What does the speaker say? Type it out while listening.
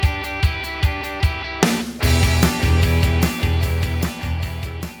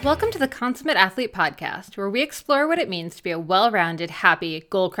Welcome to the Consummate Athlete Podcast, where we explore what it means to be a well-rounded, happy,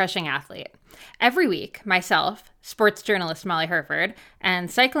 goal-crushing athlete. Every week, myself, sports journalist Molly Herford,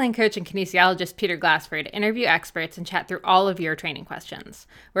 and cycling coach and kinesiologist Peter Glassford interview experts and chat through all of your training questions.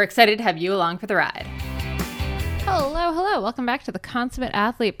 We're excited to have you along for the ride. Hello. Welcome back to the Consummate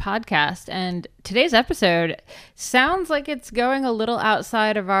Athlete Podcast. And today's episode sounds like it's going a little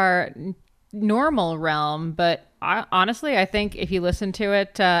outside of our normal realm, but honestly, I think if you listen to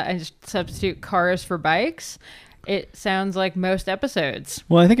it and just substitute cars for bikes, it sounds like most episodes.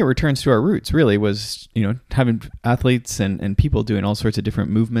 Well, I think it returns to our roots, really, was, having athletes and people doing all sorts of different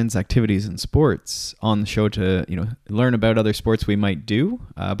movements, activities, and sports on the show to, learn about other sports we might do,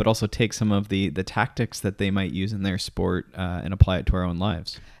 but also take some of the tactics that they might use in their sport and apply it to our own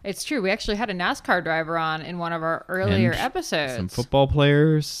lives. It's true. We actually had a NASCAR driver on in one of our earlier episodes. Some football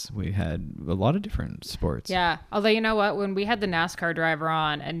players. We had a lot of different sports. Yeah. Although, you know what? When we had the NASCAR driver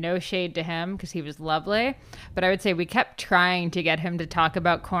on, and no shade to him because he was lovely, but I would say we kept trying to get him to talk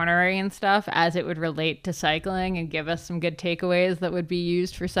about cornering and stuff as it would relate to cycling and give us some good takeaways that would be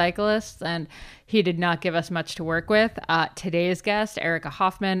used for cyclists. And he did not give us much to work with. Today's guest, Erika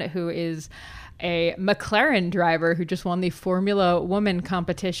Hoffman, who is a McLaren driver who just won the Formula Woman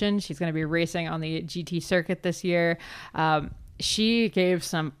competition. She's going to be racing on the GT circuit this year. She gave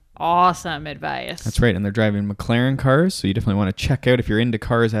some awesome advice. That's right. And they're driving McLaren cars. So you definitely want to check out if you're into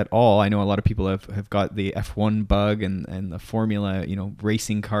cars at all. I know a lot of people have got the F1 bug and the Formula,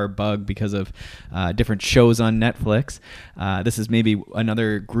 racing car bug because of different shows on Netflix. This is maybe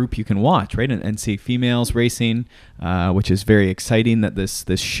another group you can watch, right? And see females racing, which is very exciting that this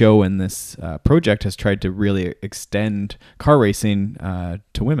show and this project has tried to really extend car racing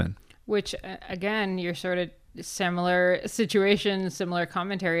to women. Which, again, you're sort of similar situation, similar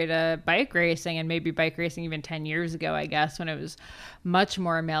commentary to bike racing, and maybe bike racing even 10 years ago, I guess, when it was much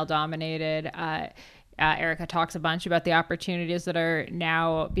more male dominated. Erika talks a bunch about the opportunities that are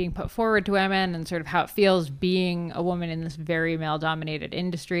now being put forward to women and sort of how it feels being a woman in this very male dominated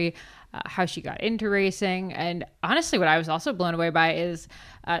industry, how she got into racing. And honestly, what I was also blown away by is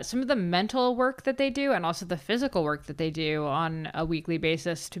some of the mental work that they do and also the physical work that they do on a weekly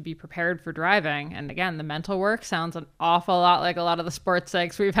basis to be prepared for driving. And again, the mental work sounds an awful lot like a lot of the sports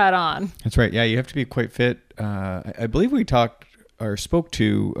psychs we've had on. That's right. Yeah, you have to be quite fit. I believe we talked or spoke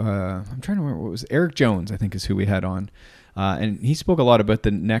to, I'm trying to remember what it was, Eric Jones, I think is who we had on. And he spoke a lot about the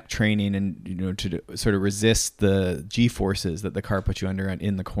neck training and, to sort of resist the G-forces that the car puts you under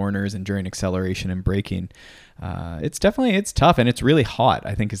in the corners and during acceleration and braking. It's tough, and it's really hot,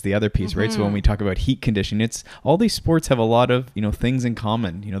 I think, is the other piece, right? So when we talk about heat conditioning, it's all these sports have a lot of, things in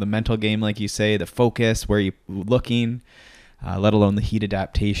common. The mental game, like you say, the focus, where you're looking, let alone the heat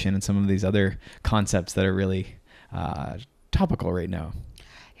adaptation and some of these other concepts that are really topical right now.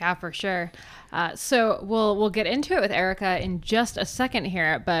 Yeah, for sure. So we'll get into it with Erika in just a second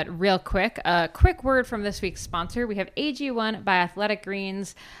here, but real quick, a quick word from this week's sponsor. We have AG1 by Athletic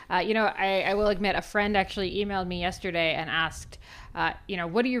Greens. I will admit a friend actually emailed me yesterday and asked,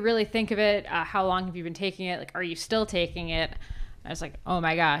 what do you really think of it? How long have you been taking it? Like, are you still taking it? I was like, oh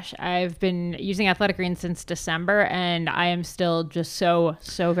my gosh, I've been using Athletic Greens since December, and I am still just so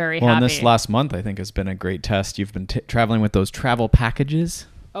very happy. Well, and this last month, I think, has been a great test. You've been traveling with those travel packages.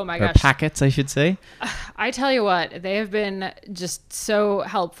 Oh my gosh. Or packets, I should say. I tell you what, they have been just so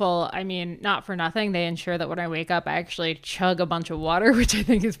helpful. I mean, not for nothing. They ensure that when I wake up, I actually chug a bunch of water, which I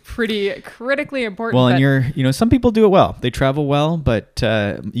think is pretty critically important. Well, and some people do it well. They travel well, but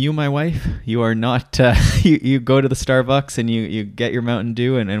you, my wife, you are not, you go to the Starbucks and you get your Mountain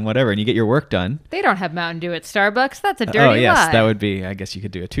Dew and whatever, and you get your work done. They don't have Mountain Dew at Starbucks. That's a dirty lie. Oh, yes, lie. that would be, I guess you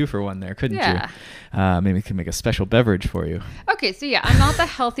could do a 2-for-1 there, couldn't you? Maybe we can make a special beverage for you. Okay, so yeah, I'm not the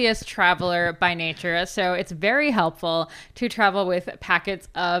healthiest traveler by nature, so it's very helpful to travel with packets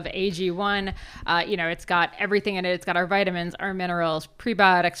of AG1. It's got everything in it. It's got our vitamins, our minerals,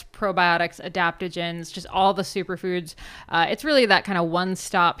 prebiotics, probiotics, adaptogens, just all the superfoods. It's really that kind of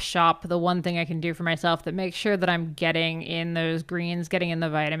one-stop shop, the one thing I can do for myself that makes sure that I'm getting in those greens, getting in the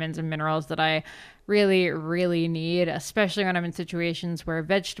vitamins and minerals that I really need, especially when I'm in situations where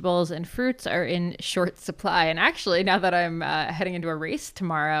vegetables and fruits are in short supply. And actually, now that I'm heading into a race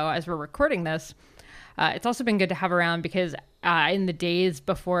tomorrow as we're recording this, it's also been good to have around because in the days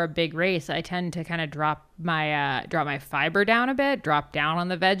before a big race, I tend to kind of drop my fiber down a bit, drop down on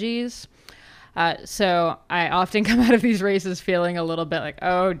the veggies. So I often come out of these races feeling a little bit like,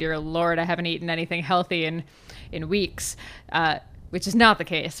 oh dear Lord, I haven't eaten anything healthy in weeks. Which is not the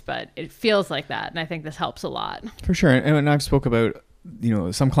case, but it feels like that. And I think this helps a lot. For sure. And I've spoke about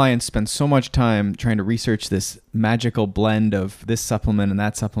some clients spend so much time trying to research this magical blend of this supplement and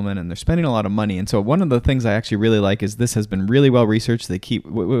that supplement, and they're spending a lot of money. And so one of the things I actually really like is this has been really well researched.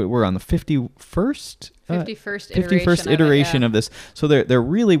 We're on the 51st iteration of this. So they're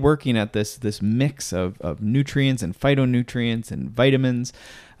really working at this mix of nutrients and phytonutrients and vitamins,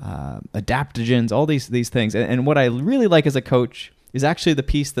 adaptogens, all these things. And what I really like as a coach is actually the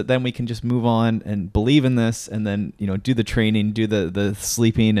piece that then we can just move on and believe in this, and then do the training, do the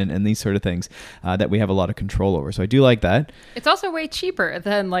sleeping and these sort of things that we have a lot of control over. So I do like that. It's also way cheaper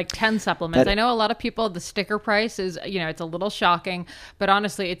than like 10 supplements. I know a lot of people, the sticker price is, it's a little shocking, but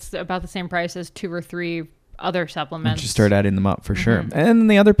honestly it's about the same price as 2 or 3 other supplements. Just start adding them up for sure. And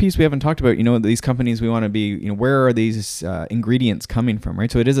the other piece we haven't talked about, these companies, we want to be, where are these ingredients coming from,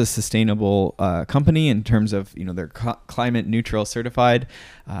 right? So it is a sustainable company in terms of, they're climate neutral certified.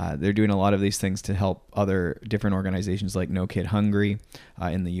 They're doing a lot of these things to help other different organizations like No Kid Hungry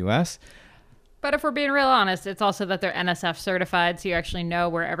in the US. But if we're being real honest, it's also that they're NSF certified, so you actually know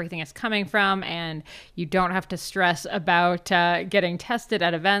where everything is coming from, and you don't have to stress about getting tested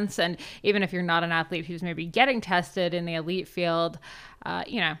at events. And even if you're not an athlete who's maybe getting tested in the elite field,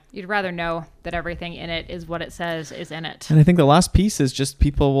 you'd rather know that everything in it is what it says is in it. And I think the last piece is just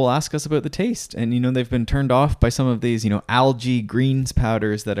people will ask us about the taste. And, they've been turned off by some of these, algae greens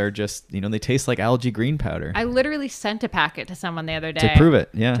powders that are just, they taste like algae green powder. I literally sent a packet to someone the other day. To prove it,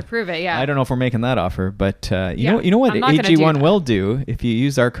 yeah. I don't know if we're making that offer, but you know what AG1 will do if you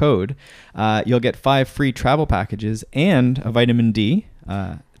use our code, you'll get 5 free travel packages and a vitamin D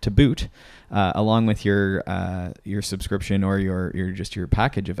to boot. Along with your subscription or your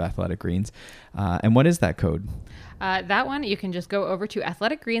package of Athletic Greens. And what is that code? That one, you can just go over to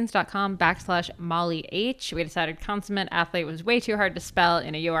athleticgreens.com/MollyH. We decided consummate athlete was way too hard to spell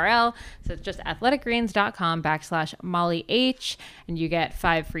in a URL. So it's just athleticgreens.com/MollyH. And you get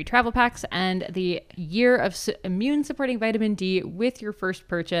 5 free travel packs and the year of immune supporting vitamin D with your first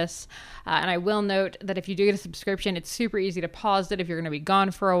purchase. And I will note that if you do get a subscription, it's super easy to pause it if you're going to be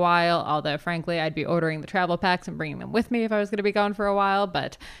gone for a while. Although, frankly, I'd be ordering the travel packs and bringing them with me if I was going to be gone for a while,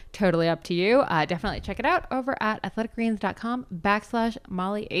 but totally up to you. Definitely check it out over at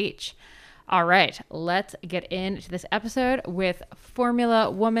athleticgreens.com/MollyH. All right, let's get into this episode with Formula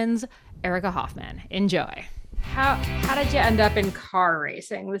Woman's Erika Hoffman. Enjoy. How did you end up in car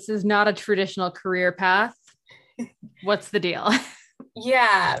racing? This is not a traditional career path. What's the deal?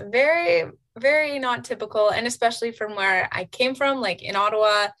 Yeah, very, very not typical. And especially from where I came from, like in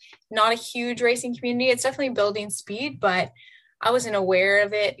Ottawa, not a huge racing community. It's definitely building speed, but I wasn't aware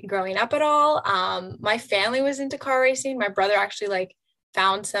of it growing up at all. My family was into car racing. My brother actually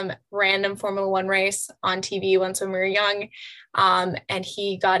found some random Formula One race on TV once when we were young. And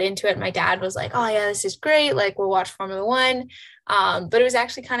he got into it. My dad was like, oh yeah, this is great. We'll watch Formula One. But it was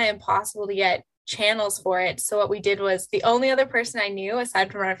actually kind of impossible to get channels for it. So what we did was, the only other person I knew aside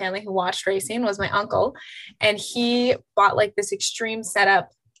from our family who watched racing was my uncle. And he bought this extreme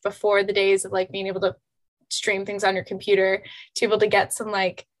setup before the days of being able to stream things on your computer, to be able to get some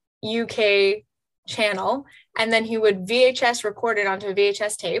UK channel. And then he would VHS record it onto a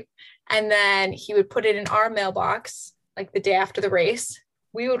VHS tape. And then he would put it in our mailbox the day after the race.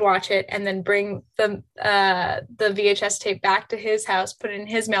 We would watch it and then bring the VHS tape back to his house, put it in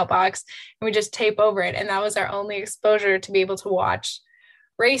his mailbox, and we just tape over it. And that was our only exposure to be able to watch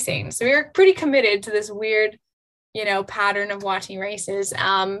racing. So we were pretty committed to this weird, pattern of watching races.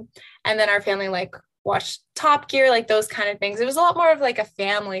 And then our family watched Top Gear, those kind of things. It was a lot more of a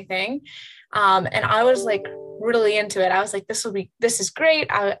family thing. And I was really into it. I was like, this is great.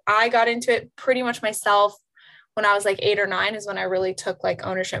 I got into it pretty much myself. When I was 8 or 9 is when I really took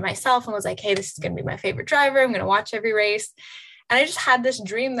ownership myself and was like, hey, this is going to be my favorite driver. I'm going to watch every race. And I just had this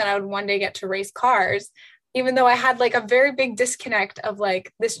dream that I would one day get to race cars, even though I had a very big disconnect of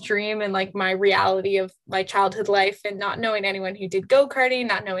this dream and my reality of my childhood life, and not knowing anyone who did go-karting,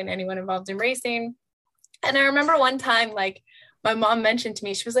 not knowing anyone involved in racing. And I remember one time, my mom mentioned to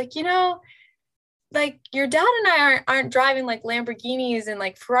me, she was like, your dad and I aren't driving Lamborghinis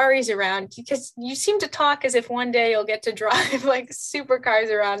and Ferraris around, because you seem to talk as if one day you'll get to drive supercars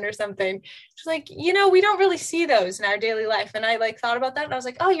around or something. She's like, we don't really see those in our daily life. And I thought about that and I was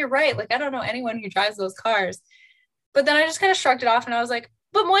like, oh, you're right. I don't know anyone who drives those cars. But then I just kind of shrugged it off and I was like,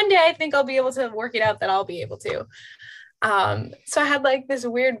 but one day I think I'll be able to work it out that I'll be able to. So I had this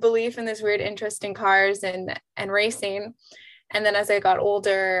weird belief and this weird interest in cars and racing. And then as I got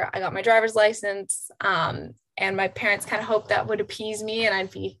older, I got my driver's license, and my parents kind of hoped that would appease me and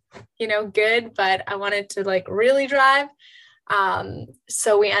I'd be, good, but I wanted to really drive.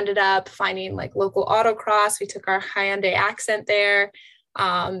 So we ended up finding like local autocross. We took our Hyundai Accent there,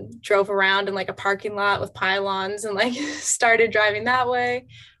 drove around in like a parking lot with pylons and like started driving that way.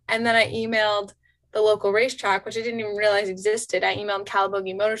 And then I emailed the local racetrack, which I didn't even realize existed. I emailed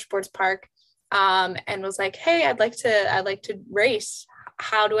Calabogie Motorsports Park, and was like, "Hey, I'd like to race.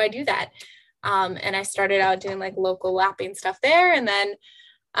 How do I do that?" And I started out doing like local lapping stuff there, and then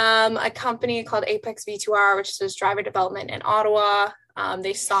a company called Apex V2R, which does driver development in Ottawa.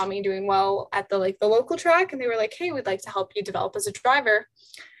 They saw me doing well at the local track, and they were like, "Hey, we'd like to help you develop as a driver."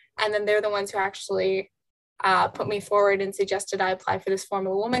 And then they're the ones who actually put me forward and suggested I apply for this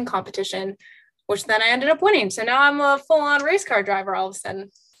Formula Woman competition, which then I ended up winning. So now I'm a full-on race car driver all of a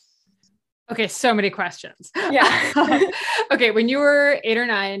sudden. Okay, so many questions. Yeah. Okay, when you were 8 or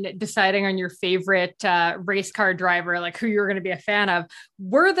 9 deciding on your favorite race car driver, like who you were going to be a fan of,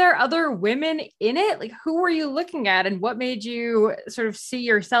 were there other women in it? Like who were you looking at and what made you sort of see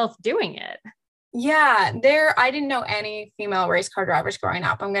yourself doing it? Yeah, I didn't know any female race car drivers growing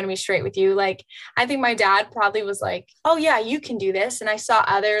up. I'm going to be straight with you. Like, I think my dad probably was like, "Oh yeah, you can do this." And I saw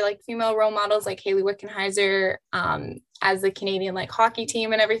other like female role models like Haley Wickenheiser, as the Canadian like hockey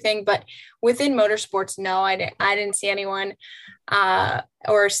team and everything. But within motorsports, no, I didn't see anyone,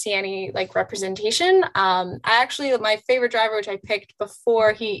 or see any like representation. I actually, my favorite driver, which I picked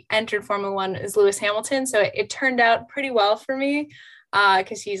before he entered Formula One, is Lewis Hamilton. So it turned out pretty well for me,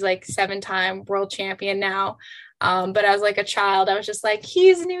 because he's like 7-time world champion now. But as like a child, I was just like,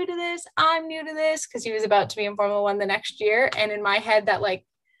 he's new to this, I'm new to this, because he was about to be in Formula One the next year. And in my head, that like,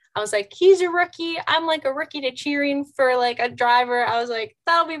 I was like, he's a rookie. I'm like a rookie to cheering for like a driver. I was like,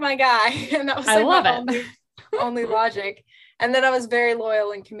 that'll be my guy. And that was like I love my it. only logic. And then I was very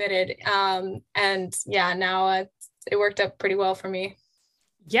loyal and committed. And yeah, now it worked out pretty well for me.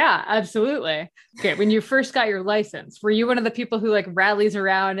 Yeah, absolutely. Okay, when you first got your license, were you one of the people who like rallies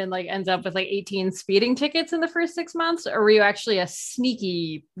around and like ends up with like 18 speeding tickets in the first 6 months, or were you actually a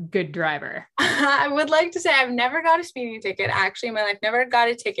sneaky good driver? I would like to say I've never got a speeding ticket. Actually, in my life, never got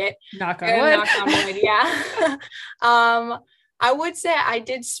a ticket. Knock on wood. Knock on wood. Yeah. I would say I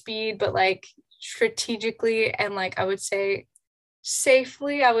did speed, but like strategically and like I would say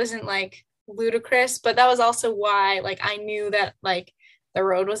safely. I wasn't like ludicrous, but that was also why like I knew that like the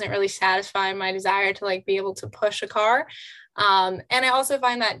road wasn't really satisfying my desire to like be able to push a car. And I also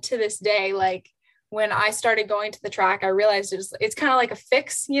find that to this day, like when I started going to the track, I realized it's kind of like a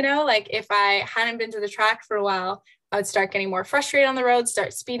fix, you know, like if I hadn't been to the track for a while, I would start getting more frustrated on the road,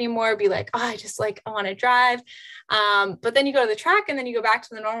 start speeding more, be like, oh, I want to drive. But then you go to the track and then you go back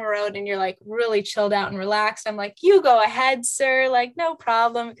to the normal road and you're like really chilled out and relaxed. I'm like, you go ahead, sir. Like, no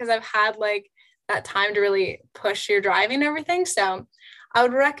problem. Because I've had like that time to really push your driving and everything. So I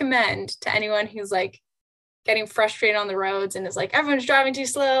would recommend to anyone who's like getting frustrated on the roads and is like, everyone's driving too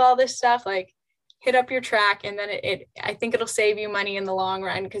slow, all this stuff, like hit up your track. And then I think it'll save you money in the long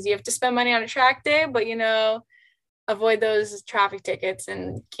run, because you have to spend money on a track day, but you know, avoid those traffic tickets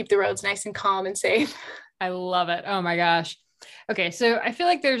and keep the roads nice and calm and safe. I love it. Oh my gosh. Okay, so I feel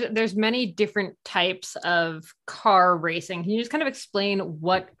like there's many different types of car racing. Can you just kind of explain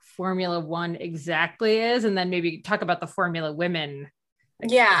what Formula One exactly is, and then maybe talk about the Formula Women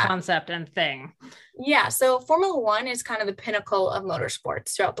concept and thing? Yeah. So Formula One is kind of the pinnacle of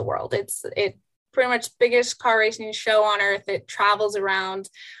motorsports throughout the world. It's pretty much biggest car racing show on earth. It travels around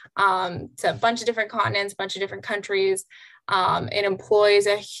to a bunch of different continents, a bunch of different countries. It employs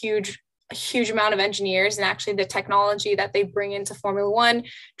a huge amount of engineers, and actually the technology that they bring into Formula One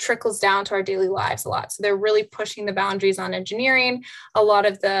trickles down to our daily lives a lot. So they're really pushing the boundaries on engineering. A lot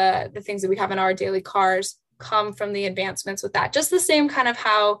of the things that we have in our daily cars come from the advancements with that. Just the same kind of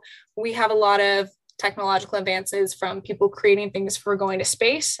how we have a lot of technological advances from people creating things for going to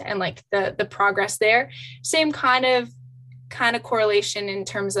space and like the progress there. Same kind of correlation in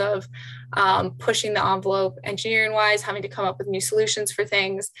terms of pushing the envelope engineering wise, having to come up with new solutions for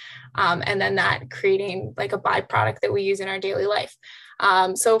things, and then that creating like a byproduct that we use in our daily life.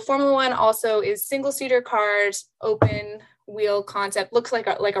 So Formula One also is single-seater cars, open wheel concept, looks like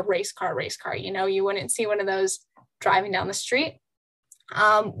a race car, you know, you wouldn't see one of those driving down the street.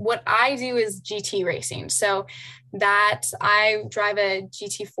 What I do is GT racing. So that I drive a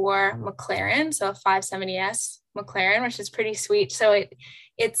GT4 McLaren, so a 570S McLaren, which is pretty sweet. So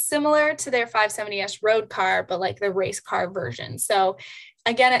it's similar to their 570S road car, but like the race car version. So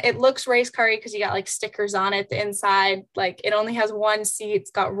again, it looks race car-y because you got like stickers on it, the inside, like it only has one seat,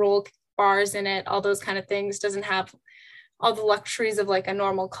 it's got roll bars in it, all those kind of things, doesn't have all the luxuries of like a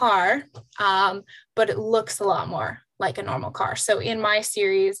normal car, but it looks a lot more like a normal car. So in my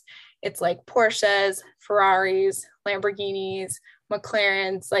series, It's like Porsches, Ferraris, Lamborghinis,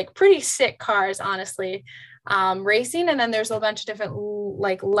 McLarens, like pretty sick cars, honestly, racing. And then there's a bunch of different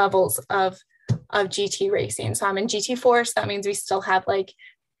like levels of GT racing. So I'm in GT4, so that means we still have like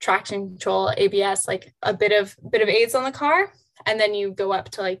traction control, ABS, like a bit of aids on the car. And then you go up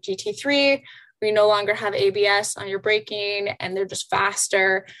to like GT3, where you no longer have ABS on your braking and they're just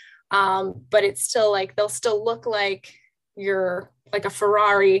faster. But it's still like, they'll still look like you're like a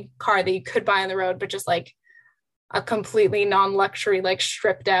Ferrari car that you could buy on the road, but just like a completely non-luxury, like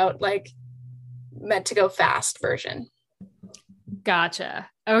stripped out, like meant to go fast version. Gotcha.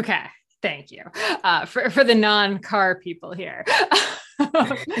 Okay. Thank you for the non-car people here.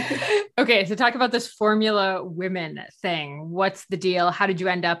 Okay, so talk about this Formula Women thing. What's the deal? How did you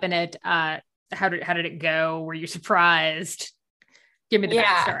end up in it? How did it go? Were you surprised? Give me the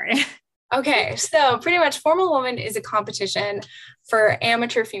backstory. Okay, so pretty much Formula Women is a competition for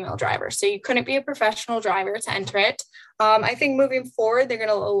amateur female drivers. So you couldn't be a professional driver to enter it. I think moving forward, they're going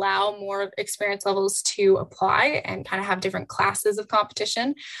to allow more experience levels to apply and kind of have different classes of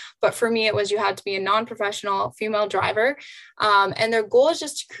competition. But for me, it was you had to be a non-professional female driver. And their goal is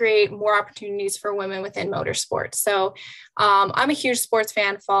just to create more opportunities for women within motorsports. So I'm a huge sports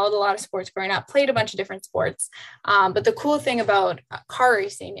fan, followed a lot of sports growing up, played a bunch of different sports. But the cool thing about car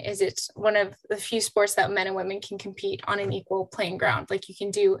racing is it's one of the few sports that men and women can compete on an equal playing ground. Like you can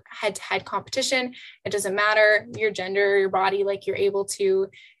do head-to-head competition. It doesn't matter your gender, your body, like you're able to,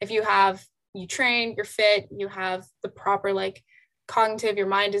 if you train, you're fit, you have the proper like cognitive, your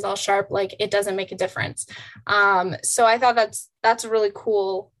mind is all sharp, like it doesn't make a difference. So I thought that's a really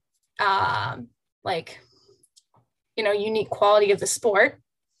cool, like, you know, unique quality of the sport.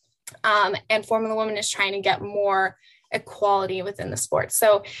 And Formula Women is trying to get more equality within the sport.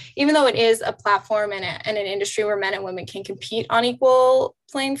 So even though it is a platform and an industry where men and women can compete on equal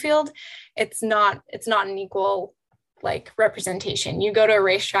playing field, it's not an equal like representation. You go to a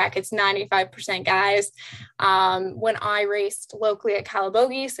racetrack, it's 95% guys. When I raced locally at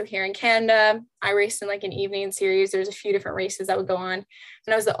Calabogie, so here in Canada, I raced in like an evening series. There's a few different races that would go on,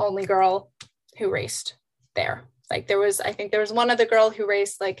 and I was the only girl who raced there. Like I think there was one other girl who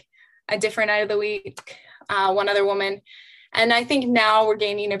raced like a different night of the week, one other woman. And I think now we're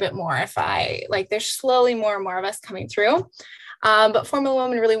gaining a bit more. There's slowly more and more of us coming through. But Formula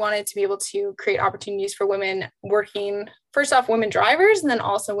Women really wanted to be able to create opportunities for women working, first off, women drivers, and then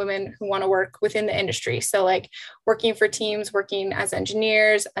also women who want to work within the industry. So like working for teams, working as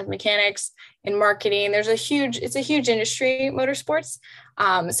engineers, as mechanics, in marketing. It's a huge industry, motorsports.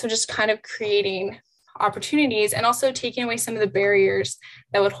 So just kind of creating opportunities and also taking away some of the barriers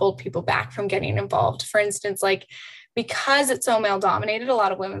that would hold people back from getting involved. For instance, like because it's so male dominated, a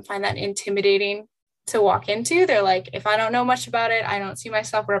lot of women find that intimidating to walk into. They're like, if I don't know much about it, I don't see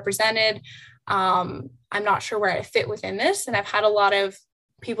myself represented. I'm not sure where I fit within this. And I've had a lot of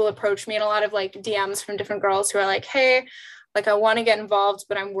people approach me and a lot of like DMs from different girls who are like, hey, like I want to get involved,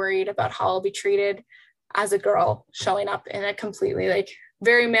 but I'm worried about how I'll be treated as a girl showing up in a completely like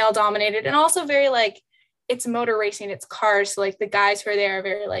very male dominated and also very like, it's motor racing, it's cars. So like the guys who are there are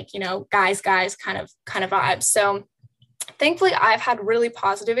very like, you know, guys kind of vibes. So thankfully I've had really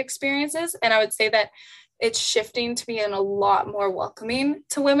positive experiences. And I would say that it's shifting to being a lot more welcoming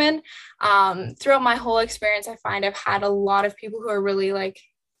to women. Throughout my whole experience, I find I've had a lot of people who are really like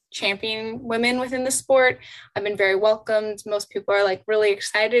championing women within the sport. I've been very welcomed. Most people are like really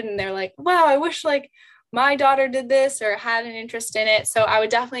excited and they're like, wow, I wish like my daughter did this or had an interest in it. So I would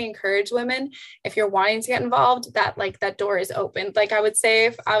definitely encourage women, if you're wanting to get involved, that like that door is open. Like I would say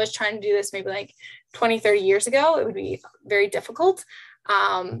if I was trying to do this maybe like 20, 30 years ago, it would be very difficult.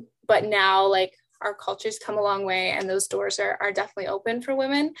 But now like our culture's come a long way and those doors are definitely open for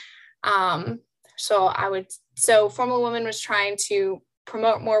women. So Formula Women was trying to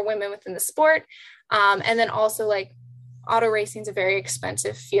promote more women within the sport. And then also like auto racing is a very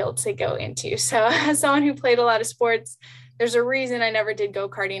expensive field to go into. So as someone who played a lot of sports, there's a reason I never did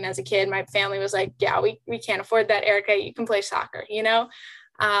go-karting as a kid. My family was like, yeah, we can't afford that, Erika. You can play soccer, you know?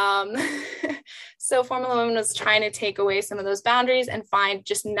 So Formula Women was trying to take away some of those boundaries and find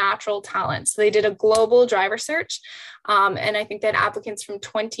just natural talent. So they did a global driver search. And I think they had applicants from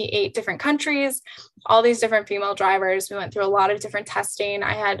 28 different countries, all these different female drivers. We went through a lot of different testing.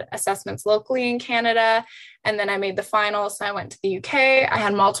 I had assessments locally in Canada, and then I made the final. So I went to the UK. I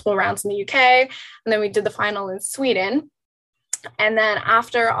had multiple rounds in the UK, and then we did the final in Sweden. And then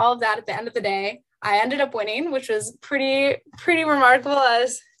after all of that, at the end of the day, I ended up winning, which was pretty remarkable. I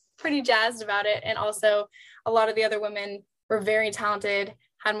was pretty jazzed about it. And also a lot of the other women were very talented,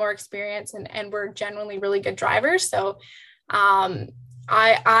 had more experience and were genuinely really good drivers. So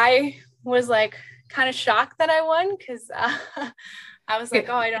I was like kind of shocked that I won because I was like,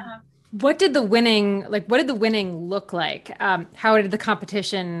 oh, I don't have. What did the winning look like? How did the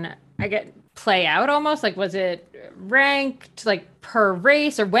competition, play out almost? Like, was it ranked like per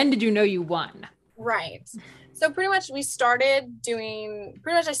race, or when did you know you won? Right. So pretty much I started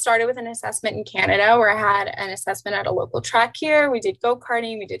with an assessment in Canada where I had an assessment at a local track here. We did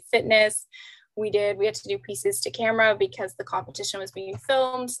go-karting, we did fitness. We had to do pieces to camera because the competition was being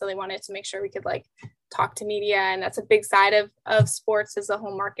filmed. So they wanted to make sure we could like talk to media. And that's a big side of sports, is the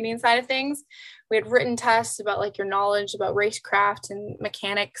whole marketing side of things. We had written tests about like your knowledge about racecraft and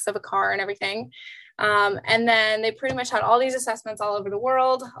mechanics of a car and everything. And then they pretty much had all these assessments all over the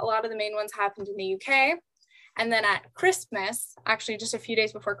world. A lot of the main ones happened in the UK. And then at Christmas, actually just a few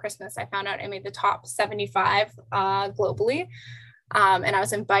days before Christmas, I found out I made the top 75 globally. And I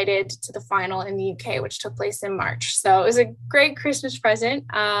was invited to the final in the UK, which took place in March. So it was a great Christmas present.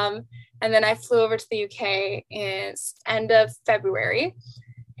 And then I flew over to the UK in end of February.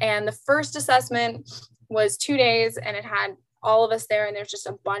 And the first assessment was 2 days, and it had all of us there. And there's just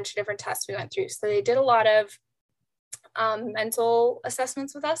a bunch of different tests we went through. So they did a lot of mental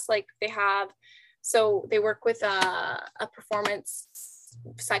assessments with us. Like they work with a performance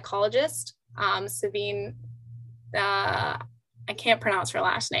psychologist, Savine, I can't pronounce her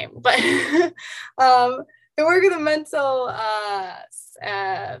last name, but they work with a mental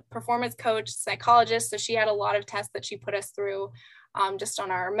performance coach, psychologist. So she had a lot of tests that she put us through, just on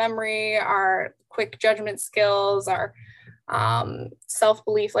our memory, our quick judgment skills, our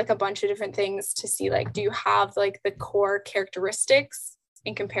self-belief, like a bunch of different things to see, like, do you have like the core characteristics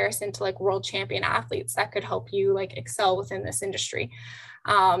in comparison to like world champion athletes that could help you like excel within this industry.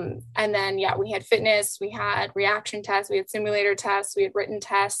 And then, we had fitness, we had reaction tests, we had simulator tests, we had written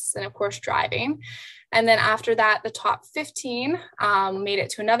tests, and of course, driving. And then after that, the top 15 made it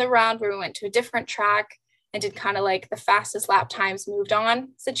to another round where we went to a different track and did kind of like the fastest lap times moved on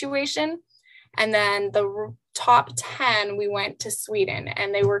situation. And then the top 10, we went to Sweden,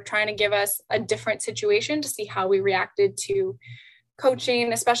 and they were trying to give us a different situation to see how we reacted to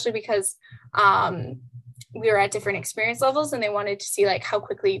coaching, especially because we were at different experience levels, and they wanted to see like how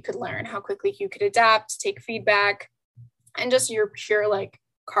quickly you could learn, how quickly you could adapt, take feedback, and just your pure like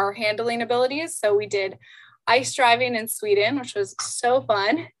car handling abilities. So we did ice driving in Sweden, which was so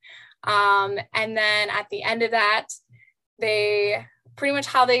fun. And then at the end of that, they pretty much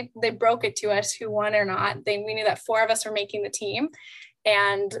how they broke it to us who won or not. We knew that 4 of us were making the team,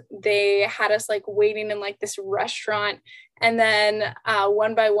 and they had us like waiting in like this restaurant. And then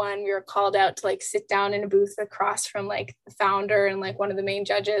one by one, we were called out to like sit down in a booth across from like the founder and like one of the main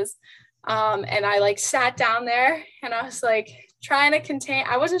judges. And I like sat down there, and I was like trying to contain.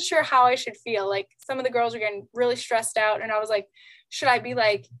 I wasn't sure how I should feel. Like some of the girls were getting really stressed out, and I was like, should I be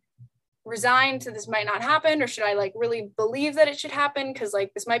like resigned to this might not happen, or should I like really believe that it should happen? Because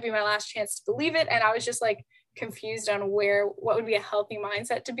like this might be my last chance to believe it. And I was just like confused on what would be a healthy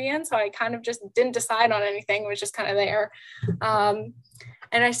mindset to be in. So I kind of just didn't decide on anything. It was just kind of there. And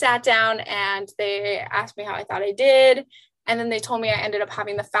I sat down, and they asked me how I thought I did. And then they told me I ended up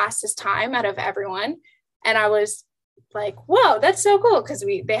having the fastest time out of everyone. And I was like, whoa, that's so cool. Because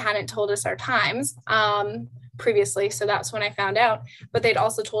they hadn't told us our times previously. So that's when I found out. But they'd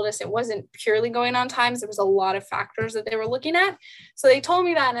also told us it wasn't purely going on times. There was a lot of factors that they were looking at. So they told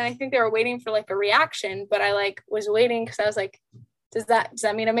me that, and I think they were waiting for like a reaction, but I like was waiting because I was like, does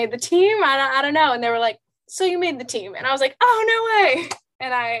that mean I made the team? I don't know. And they were like, so you made the team. And I was like, oh, no way.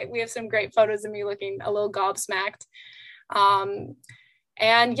 And we have some great photos of me looking a little gobsmacked.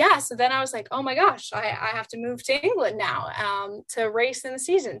 And so then I was like, oh my gosh, I have to move to England now to race in the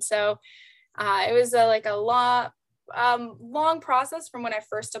season. So it was like a long process from when I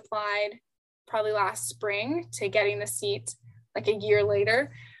first applied, probably last spring, to getting the seat like a year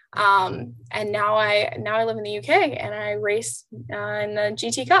later. And now I live in the UK, and I race in the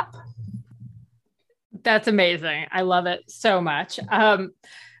GT Cup. That's amazing. I love it so much.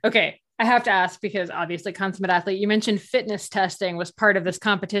 Okay. I have to ask, because obviously consummate athlete, you mentioned fitness testing was part of this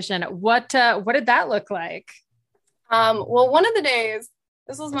competition. What did that look like? Well, one of the days,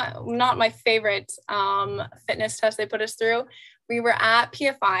 this was not my favorite fitness test they put us through. We were at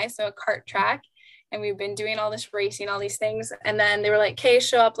PFI, so a kart track, and we've been doing all this racing, all these things. And then they were like, okay,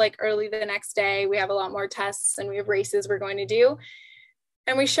 show up like early the next day. We have a lot more tests, and we have races we're going to do.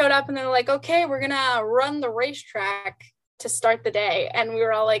 And we showed up, and they're like, okay, we're going to run the racetrack to start the day. And we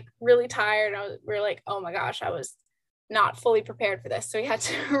were all like really tired. We were like, oh my gosh, I was not fully prepared for this. So we had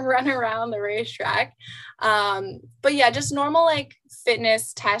to run around the racetrack. But yeah, just normal like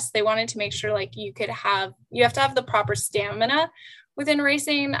fitness tests. They wanted to make sure like you have to have the proper stamina within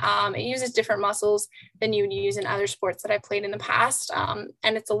racing. It uses different muscles than you would use in other sports that I played in the past.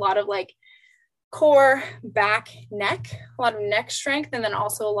 And it's a lot of like core, back, neck, a lot of neck strength, and then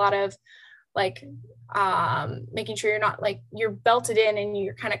also a lot of like making sure you're not like you're belted in and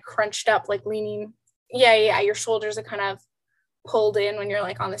you're kind of crunched up, like leaning. Yeah. Your shoulders are kind of pulled in when you're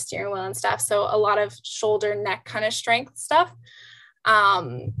like on the steering wheel and stuff. So a lot of shoulder, neck kind of strength stuff.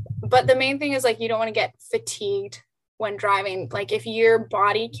 But the main thing is like you don't want to get fatigued when driving. Like if your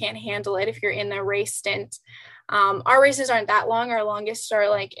body can't handle it, if you're in a race stint, our races aren't that long. Our longest are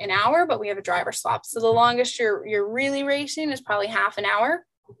like an hour, but we have a driver swap. So the longest you're really racing is probably half an hour.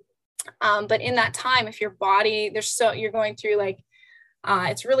 But in that time, if your body, you're going through like,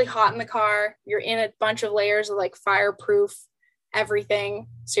 it's really hot in the car. You're in a bunch of layers of like fireproof everything.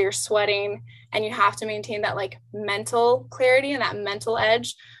 So you're sweating and you have to maintain that like mental clarity and that mental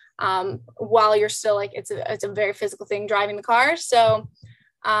edge, while you're still like, it's a very physical thing driving the car. So,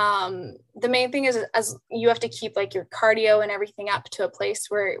 the main thing is as you have to keep like your cardio and everything up to a place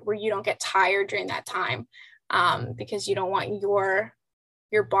where you don't get tired during that time, because you don't want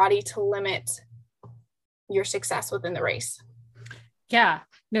your body to limit your success within the race. Yeah,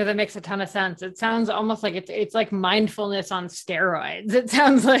 no, that makes a ton of sense. It sounds almost like it's like mindfulness on steroids. It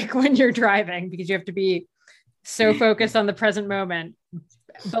sounds like when you're driving, because you have to be so focused on the present moment,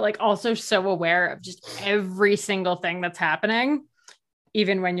 but like also so aware of just every single thing that's happening,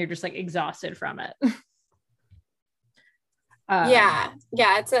 even when you're just like exhausted from it. Yeah,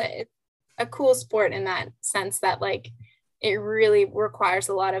 it's a cool sport in that sense that like it really requires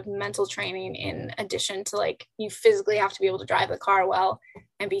a lot of mental training in addition to like you physically have to be able to drive the car well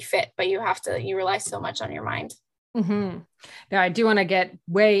and be fit, but you rely so much on your mind. Mm-hmm. Now I do want to get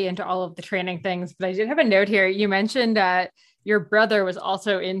way into all of the training things, but I did have a note here. You mentioned your brother was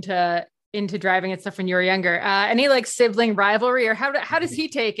also into driving and stuff when you were younger. Any like sibling rivalry, or how does he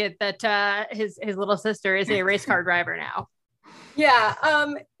take it that his little sister is a race car driver now? Yeah,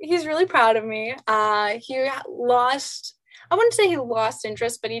 he's really proud of me. I wouldn't say he lost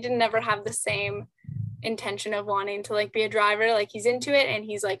interest, but he didn't ever have the same intention of wanting to like be a driver. Like he's into it and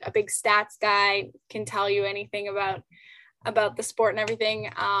he's like a big stats guy, can tell you anything about the sport and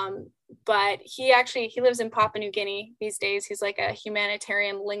everything. But he lives in Papua New Guinea these days. He's like a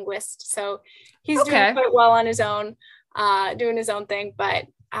humanitarian linguist. So he's doing quite well on his own, doing his own thing, but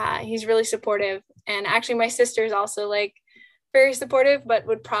he's really supportive. And actually my sister's also like very supportive, but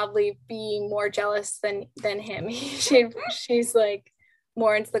would probably be more jealous than him. She's like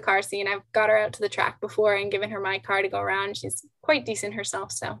more into the car scene. I've got her out to the track before and given her my car to go around. She's quite decent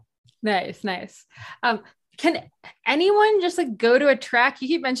herself. So nice. Can anyone just like go to a track? You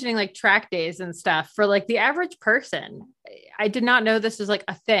keep mentioning like track days and stuff for like the average person. I did not know this was like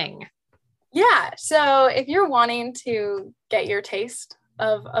a thing. Yeah. So if you're wanting to get your taste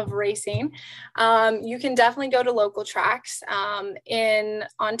of racing, you can definitely go to local tracks. In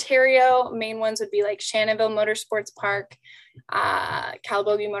Ontario, main ones would be like Shannonville Motorsports Park,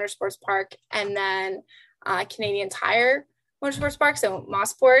 Calabogie Motorsports Park, and then Canadian Tire Motorsports Park, so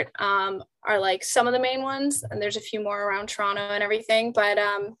Mossport, are like some of the main ones, and there's a few more around Toronto and everything, but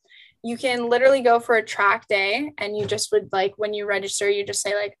you can literally go for a track day, and you just would like, when you register, you just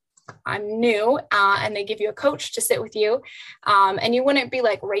say like, I'm new, and they give you a coach to sit with you, and you wouldn't be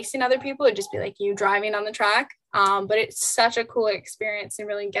like racing other people, it'd just be like you driving on the track, but it's such a cool experience and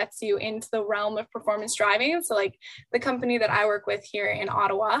really gets you into the realm of performance driving. So like the company that I work with here in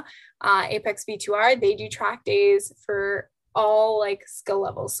Ottawa, Apex V2R, they do track days for all like skill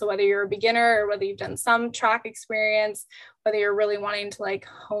levels. So whether you're a beginner or whether you've done some track experience, whether you're really wanting to like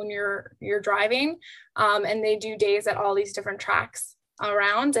hone your driving, and they do days at all these different tracks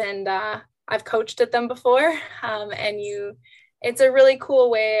around, and I've coached at them before, and it's a really cool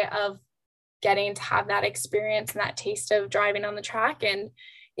way of getting to have that experience and that taste of driving on the track. And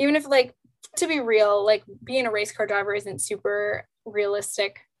even if like, to be real, like being a race car driver isn't super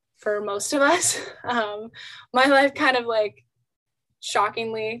realistic for most of us. My life kind of like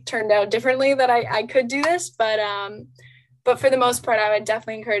shockingly turned out differently that I could do this, but for the most part, I would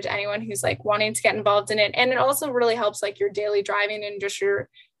definitely encourage anyone who's like wanting to get involved in it. And it also really helps like your daily driving and just your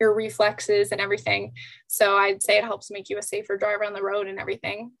reflexes and everything. So I'd say it helps make you a safer driver on the road and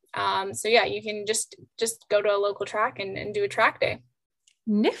everything. So yeah, you can just go to a local track and do a track day.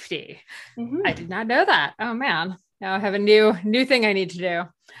 Nifty. Mm-hmm. I did not know that. Oh man. Now I have a new thing I need to do.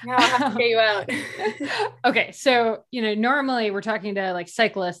 Now I'll have to get you out. Okay. So, normally we're talking to like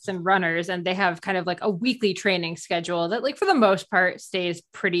cyclists and runners, and they have kind of like a weekly training schedule that like for the most part stays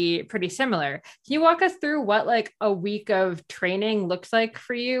pretty similar. Can you walk us through what like a week of training looks like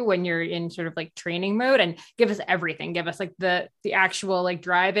for you when you're in sort of like training mode, and give us everything? Give us like the actual like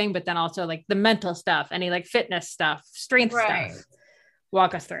driving, but then also like the mental stuff, any like fitness stuff, strength Right. stuff.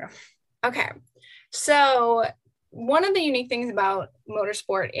 Walk us through. Okay. So one of the unique things about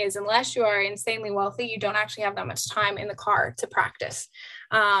motorsport is unless you are insanely wealthy, you don't actually have that much time in the car to practice,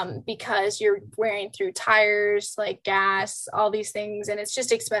 because you're wearing through tires, like gas, all these things, and it's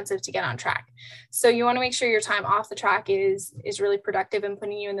just expensive to get on track. So you want to make sure your time off the track is really productive and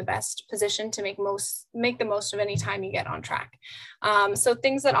putting you in the best position to make the most of any time you get on track. So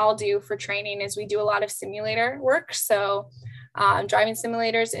things that I'll do for training is we do a lot of simulator work. So driving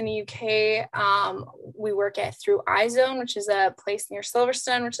simulators in the UK. We work through iZone, which is a place near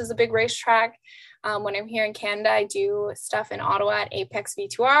Silverstone, which is a big racetrack. When I'm here in Canada, I do stuff in Ottawa at Apex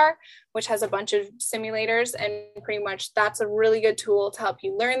V2R, which has a bunch of simulators, and pretty much that's a really good tool to help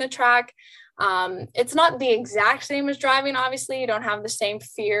you learn the track. It's not the exact same as driving. Obviously, you don't have the same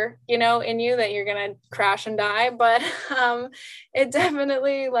fear, in you that you're going to crash and die, but it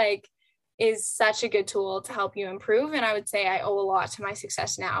definitely is such a good tool to help you improve. And I would say I owe a lot to my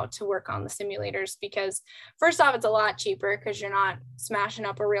success now to work on the simulators, because first off, it's a lot cheaper because you're not smashing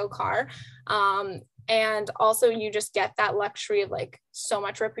up a real car. And also you just get that luxury of like so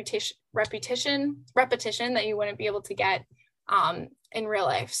much repetition that you wouldn't be able to get in real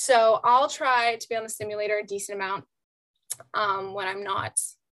life. So I'll try to be on the simulator a decent amount when I'm not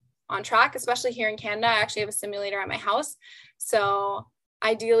on track, especially here in Canada. I actually have a simulator at my house. So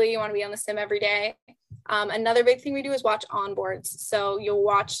ideally, you want to be on the sim every day. Another big thing we do is watch onboards. So you'll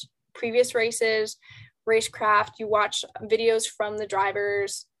watch previous races, racecraft, you watch videos from the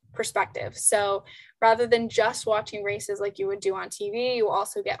driver's perspective. So rather than just watching races like you would do on TV, you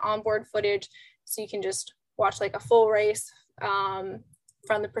also get onboard footage. So you can just watch like a full race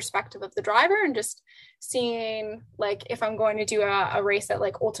from the perspective of the driver, and just seeing like if I'm going to do a race at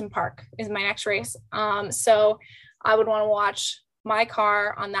like Oulton Park is my next race. So I would want to watch my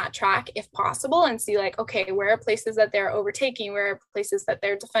car on that track if possible and see like, okay, where are places that they're overtaking, where are places that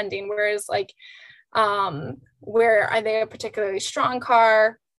they're defending, whereas like where are they a particularly strong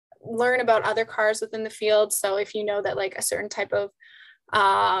car, learn about other cars within the field. So if you know that like a certain type of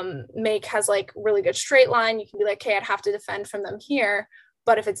make has like really good straight line, you can be like, okay, I'd have to defend from them here.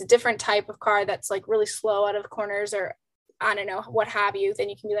 But if it's a different type of car that's like really slow out of corners, or I don't know, what have you, then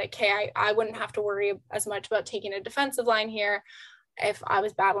you can be like, okay, I wouldn't have to worry as much about taking a defensive line here if I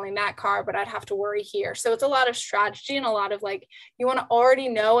was battling that car, but I'd have to worry here. So it's a lot of strategy and a lot of like, you want to already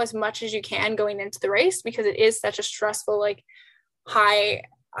know as much as you can going into the race, because it is such a stressful, like high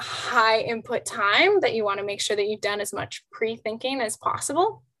input time that you want to make sure that you've done as much pre-thinking as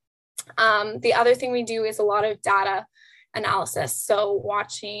possible. The other thing we do is a lot of data analysis. So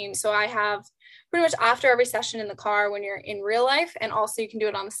I have pretty much after every session in the car when you're in real life, and also you can do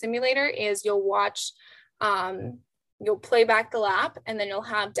it on the simulator, is you'll watch, you'll play back the lap, and then you'll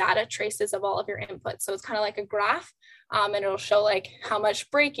have data traces of all of your inputs. So it's kind of like a graph, and it'll show like how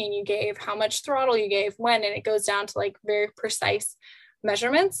much braking you gave, how much throttle you gave, when, and it goes down to like very precise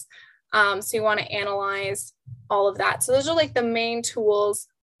measurements. So you want to analyze all of that. So those are like the main tools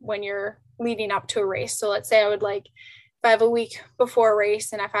when you're leading up to a race. So let's say if I have a week before a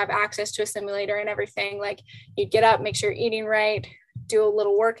race and if I have access to a simulator and everything, like you'd get up, make sure you're eating right, do a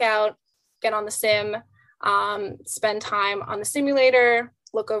little workout, get on the sim, spend time on the simulator,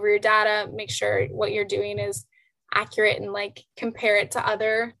 look over your data, make sure what you're doing is accurate, and like compare it to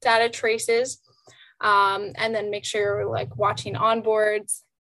other data traces. And then make sure you're like watching onboards,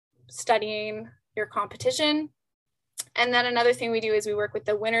 studying your competition. And then another thing we do is we work with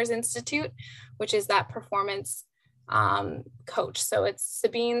the Winners Institute, which is that performance coach. So it's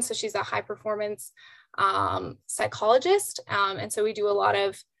Sabine. So she's a high performance psychologist. And so we do a lot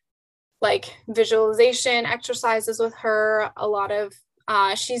of like visualization exercises with her,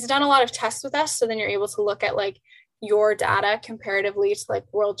 she's done a lot of tests with us. So then you're able to look at like your data comparatively to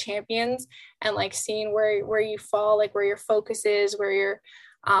like world champions, and like seeing where you fall, like where your focus is, where your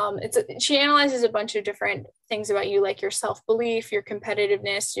she analyzes a bunch of different things about you, like your self-belief, your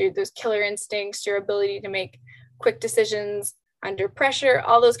competitiveness, those killer instincts, your ability to make quick decisions under pressure,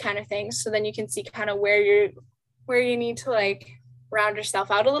 all those kind of things. So then you can see kind of where you need to like round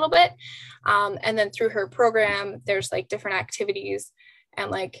yourself out a little bit. And then through her program, there's like different activities and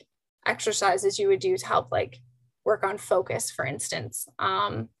like exercises you would do to help like work on focus, for instance.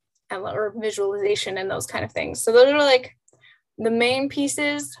 And or visualization and those kind of things. So those are like the main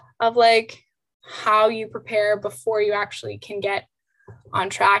pieces of like how you prepare before you actually can get on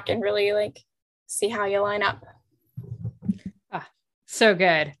track and really like see how you line up. So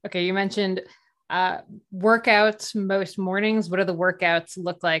good. Okay. You mentioned workouts most mornings. What do the workouts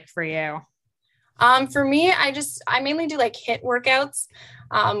look like for you? For me, I mainly do like HIIT workouts,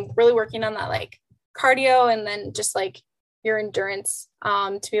 really working on that like cardio and then just like your endurance,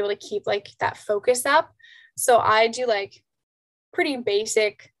 to be able to keep like that focus up. So I do like pretty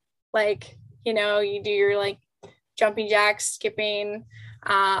basic, like, you do your like jumping jacks, skipping,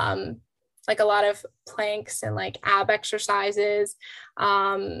 like a lot of planks and like ab exercises.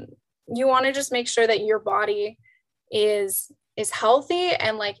 You want to just make sure that your body is healthy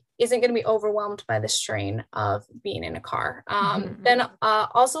and like isn't going to be overwhelmed by the strain of being in a car. Then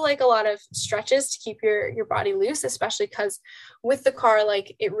also like a lot of stretches to keep your body loose, especially because with the car,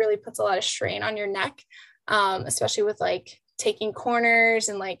 like it really puts a lot of strain on your neck, especially with like taking corners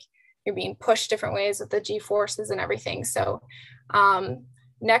and like you're being pushed different ways with the G forces and everything. So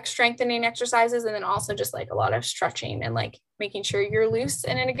neck strengthening exercises, and then also just like a lot of stretching and like making sure you're loose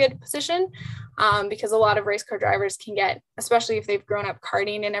and in a good position, because a lot of race car drivers can get, especially if they've grown up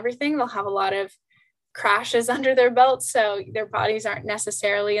karting and everything, they'll have a lot of crashes under their belts, so their bodies aren't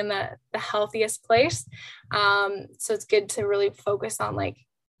necessarily in the healthiest place. So it's good to really focus on like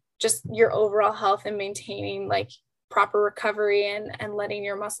just your overall health and maintaining like proper recovery and letting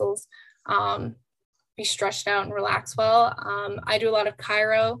your muscles be stretched out and relax well. I do a lot of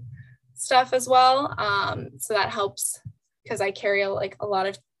chiro stuff as well. So that helps because I carry like a lot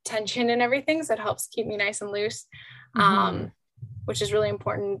of tension and everything. So it helps keep me nice and loose, which is really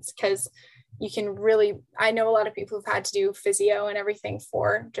important because you can really, I know a lot of people who've had to do physio and everything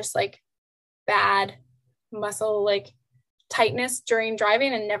for just like bad muscle, like tightness during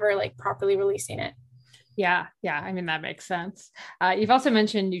driving and never like properly releasing it. Yeah. I mean, that makes sense. You've also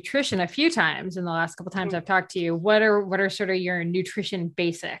mentioned nutrition a few times in the last couple of times I've talked to you. What are sort of your nutrition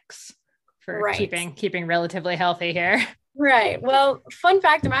basics for keeping relatively healthy here? Right. Well, fun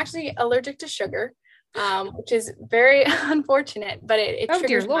fact, I'm actually allergic to sugar, which is very unfortunate, but it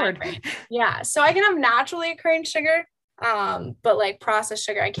triggers my brain. Yeah. So I can have naturally occurring sugar, but like processed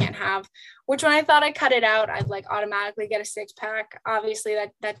sugar I can't have, which when I thought I cut it out, I'd like automatically get a 6-pack. Obviously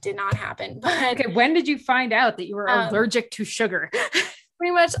that did not happen. But okay, when did you find out that you were allergic to sugar?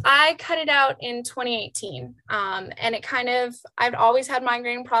 Pretty much I cut it out in 2018. And it kind of, I've always had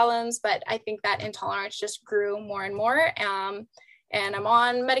migraine problems, but I think that intolerance just grew more and more. And I'm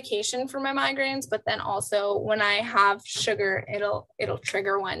on medication for my migraines, but then also when I have sugar, it'll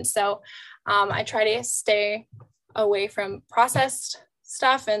trigger one. So I try to stay away from processed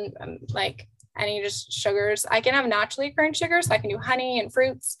stuff and like any just sugars. I can have naturally occurring sugars. So I can do honey and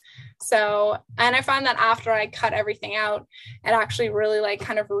fruits. So, and I find that after I cut everything out, it actually really like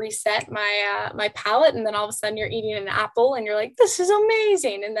kind of reset my palate. And then all of a sudden you're eating an apple and you're like, this is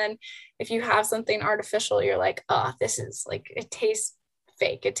amazing. And then if you have something artificial, you're like, oh, this is like, it tastes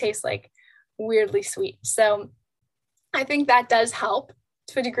fake. It tastes like weirdly sweet. So I think that does help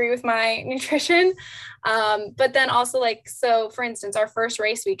to a degree with my nutrition. But then also like, so for instance, our first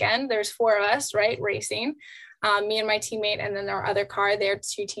race weekend, there's 4 of us, right, racing, me and my teammate, and then our other car, they're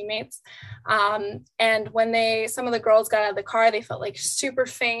 2 teammates. And when some of the girls got out of the car, they felt like super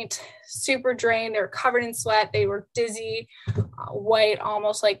faint, super drained. They were covered in sweat. They were dizzy, white,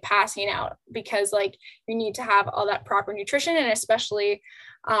 almost like passing out, because like you need to have all that proper nutrition. And especially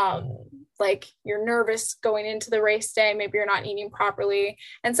like you're nervous going into the race day, maybe you're not eating properly,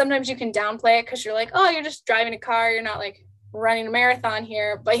 and sometimes you can downplay it because you're like, oh, you're just driving a car, you're not like running a marathon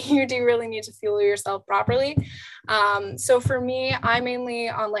here, but you do really need to fuel yourself properly. So for me, I mainly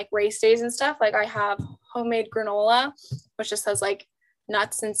on like race days and stuff, like I have homemade granola, which just has like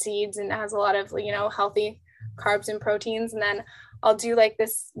nuts and seeds and has a lot of, healthy carbs and proteins. And then I'll do like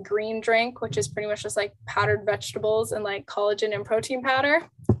this green drink, which is pretty much just like powdered vegetables and like collagen and protein powder,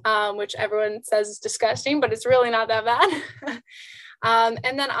 which everyone says is disgusting, but it's really not that bad.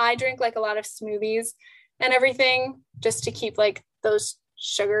 And then I drink like a lot of smoothies and everything just to keep like those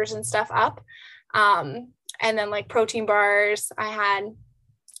sugars and stuff up. And then like protein bars, I had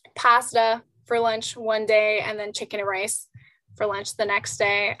pasta for lunch one day and then chicken and rice for lunch the next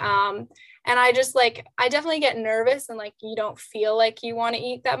day. And I definitely get nervous and like you don't feel like you want to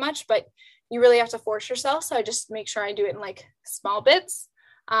eat that much, but you really have to force yourself. So I just make sure I do it in like small bits.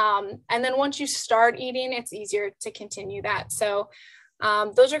 And then once you start eating, it's easier to continue that. So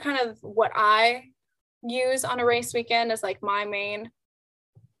those are kind of what I use on a race weekend as like my main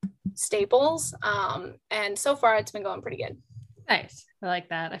staples. And so far it's been going pretty good. Nice. I like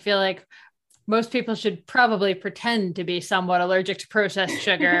that. I feel like most people should probably pretend to be somewhat allergic to processed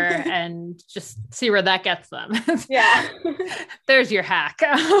sugar and just see where that gets them. Yeah. There's your hack.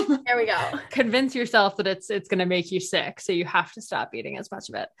 There we go. Convince yourself that it's going to make you sick, so you have to stop eating as much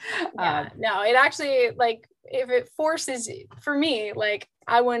of it. Yeah. No, it actually, like, if it forces, for me, like,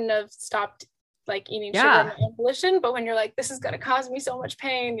 I wouldn't have stopped like eating sugar on my own volition, but when you're like, this is going to cause me so much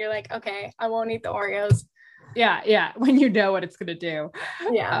pain, you're like, okay, I won't eat the Oreos. Yeah. When you know what it's going to do.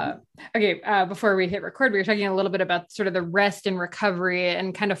 Yeah. Okay. Before we hit record, we were talking a little bit about sort of the rest and recovery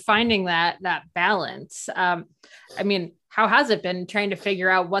and kind of finding that balance. I mean, how has it been trying to figure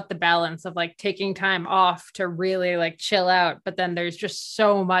out what the balance of like taking time off to really like chill out, but then there's just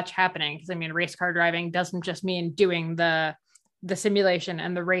so much happening? Because I mean, race car driving doesn't just mean doing the simulation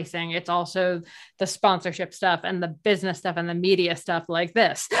and the racing. It's also the sponsorship stuff and the business stuff and the media stuff like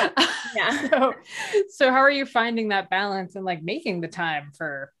this. Yeah. So how are you finding that balance and like making the time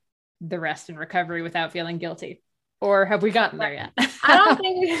for the rest and recovery without feeling guilty? Or have we gotten there yet?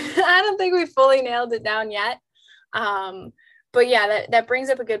 I don't think we fully nailed it down yet. But yeah, that brings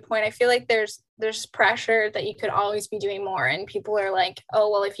up a good point. I feel like there's pressure that you could always be doing more. And people are like,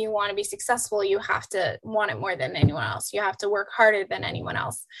 oh, well, if you want to be successful, you have to want it more than anyone else. You have to work harder than anyone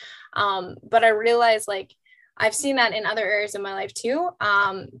else. But I realize, like, I've seen that in other areas of my life too.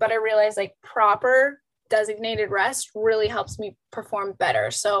 But I realize, like, proper designated rest really helps me perform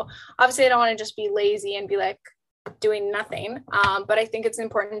better. So obviously I don't want to just be lazy and be like doing nothing. But I think it's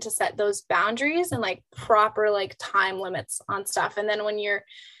important to set those boundaries and like proper like time limits on stuff. And then when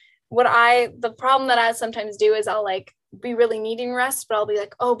the problem that I sometimes do is I'll like be really needing rest, but I'll be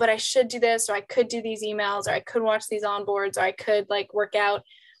like, oh, but I should do this, or I could do these emails, or I could watch these onboards, or I could like work out.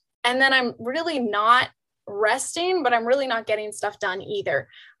 And then I'm really not resting, but I'm really not getting stuff done either.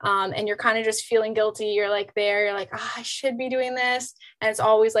 And you're kind of just feeling guilty. You're like you're like, oh, I should be doing this. And it's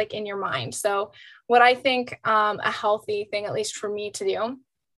always like in your mind. So what I think a healthy thing, at least for me to do,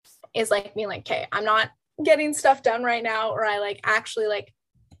 is like being like, okay, I'm not getting stuff done right now, or I like actually like,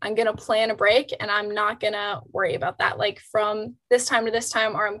 I'm going to plan a break and I'm not going to worry about that. Like from this time to this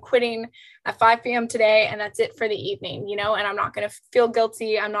time, or I'm quitting at 5 p.m. today and that's it for the evening, and I'm not going to feel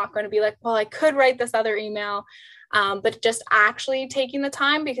guilty. I'm not going to be like, well, I could write this other email. But just actually taking the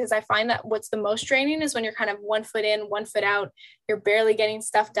time, because I find that what's the most draining is when you're kind of 1 foot in, 1 foot out, you're barely getting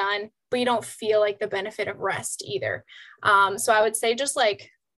stuff done, but you don't feel like the benefit of rest either. So I would say just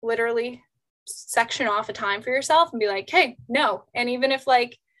like literally section off a time for yourself and be like, hey, no. And even if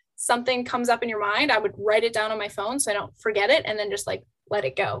like something comes up in your mind, I would write it down on my phone so I don't forget it, and then just like let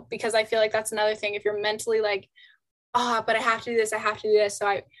it go. Because I feel like that's another thing. If you're mentally like, but I have to do this, I have to do this. So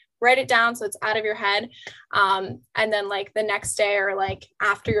I write it down so it's out of your head. And then like the next day, or like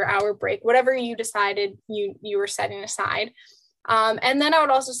after your hour break, whatever you decided you were setting aside. And then I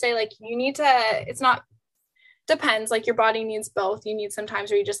would also say, like, you need to, depends, like your body needs both. You need some times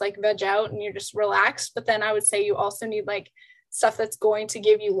where you just like veg out and you're just relaxed. But then I would say you also need like stuff that's going to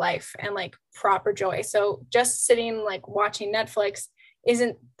give you life and like proper joy. So just sitting like watching Netflix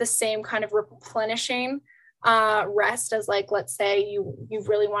isn't the same kind of replenishing rest as like, let's say you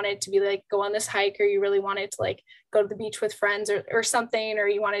really wanted to be like go on this hike, or you really wanted to like go to the beach with friends or something, or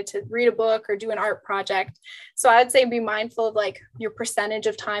you wanted to read a book or do an art project. So I'd say be mindful of like your percentage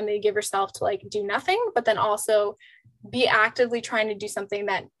of time that you give yourself to like do nothing, but then also be actively trying to do something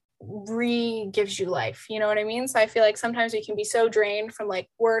that gives you life. You know what I mean? So I feel like sometimes we can be so drained from like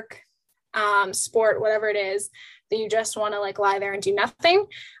work, sport, whatever it is, that you just want to like lie there and do nothing.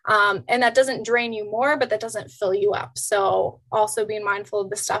 And that doesn't drain you more, but that doesn't fill you up. So also being mindful of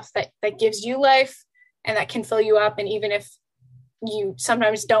the stuff that gives you life and that can fill you up. And even if you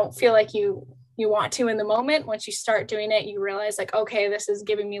sometimes don't feel like you want to in the moment, once you start doing it, you realize like, okay, this is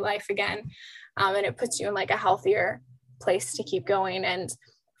giving me life again. And it puts you in like a healthier place to keep going. And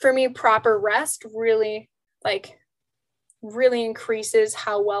for me, proper rest really increases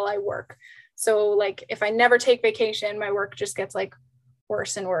how well I work. So like if I never take vacation, my work just gets like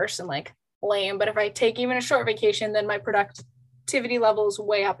worse and worse and like lame. But if I take even a short vacation, then my productivity level is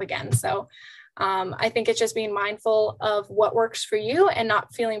way up again. So I think it's just being mindful of what works for you and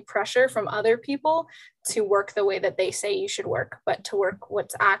not feeling pressure from other people to work the way that they say you should work, but to work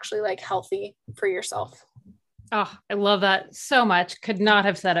what's actually like healthy for yourself. Oh, I love that so much. Could not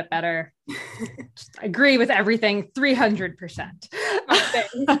have said it better. Just agree with everything 300%.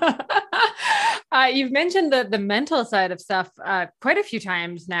 You've mentioned the mental side of stuff quite a few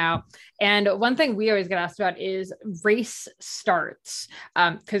times now. And one thing we always get asked about is race starts.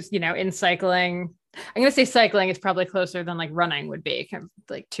 Because, in cycling, I'm gonna say cycling is probably closer than like running would be, kind of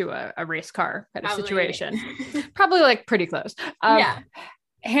like to a race car kind of Probably. situation. Probably like pretty close. Yeah.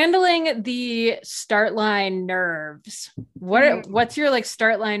 Handling the start line nerves. What's your like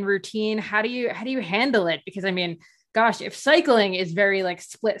start line routine? How do you handle it? Because I mean, gosh, if cycling is very like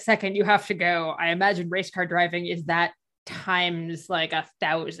split second, you have to go. I imagine race car driving is that times like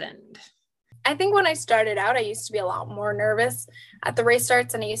 1,000. I think when I started out, I used to be a lot more nervous at the race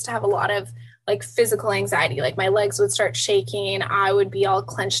starts, and I used to have a lot of like physical anxiety. Like my legs would start shaking. I would be all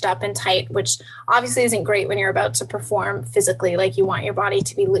clenched up and tight, which obviously isn't great when you're about to perform physically. Like you want your body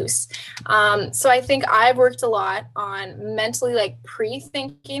to be loose. So I think I've worked a lot on mentally like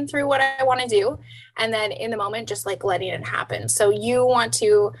pre-thinking through what I want to do, and then in the moment, just like letting it happen. So you want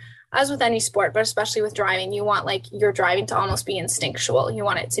to, as with any sport, but especially with driving, you want like your driving to almost be instinctual. You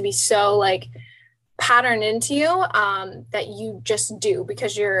want it to be so like patterned into you that you just do,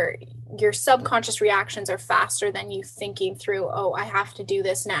 because your subconscious reactions are faster than you thinking through, oh, I have to do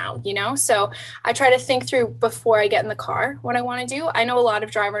this now, you know? So I try to think through before I get in the car what I want to do. I know a lot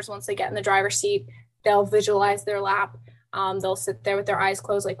of drivers, once they get in the driver's seat, they'll visualize their lap. They'll sit there with their eyes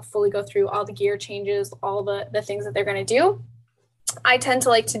closed, like fully go through all the gear changes, all the things that they're going to do. I tend to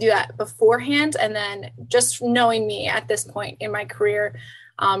like to do that beforehand. And then just knowing me at this point in my career,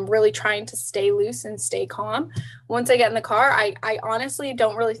 really trying to stay loose and stay calm. Once I get in the car, I honestly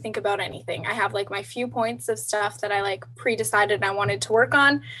don't really think about anything. I have like my few points of stuff that I like pre-decided I wanted to work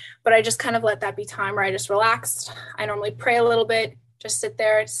on, but I just kind of let that be time where I just relaxed. I normally pray a little bit, just sit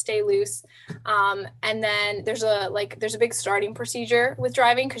there, stay loose. And then there's a big starting procedure with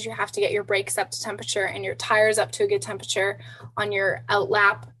driving, because you have to get your brakes up to temperature and your tires up to a good temperature on your out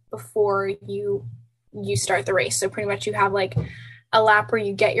lap before you start the race. So pretty much you have like a lap where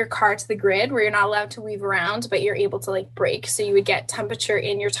you get your car to the grid where you're not allowed to weave around, but you're able to like brake. So you would get temperature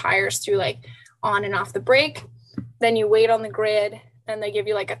in your tires through like on and off the brake. Then you wait on the grid. Then they give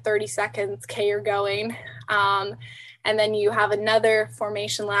you like a 30 seconds, okay, you're going. And then you have another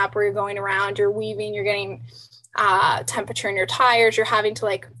formation lap where you're going around, you're weaving, you're getting temperature in your tires, you're having to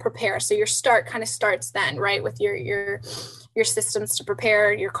like prepare. So your start kind of starts then, right? With your systems to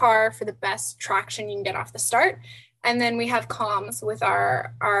prepare your car for the best traction you can get off the start. And then we have comms with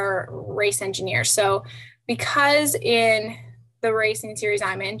our race engineer. So because in the racing series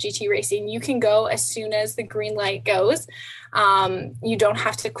I'm in, GT racing, you can go as soon as the green light goes. You don't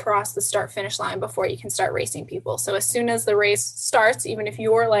have to cross the start finish line before you can start racing people. So as soon as the race starts, even if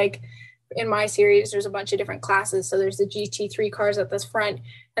you're like in my series, there's a bunch of different classes. So there's the GT3 cars at this front,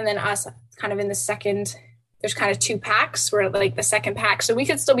 and then us kind of in the second, there's kind of two packs. We're like the second pack. So we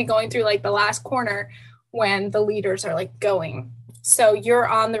could still be going through like the last corner when the leaders are like going. So you're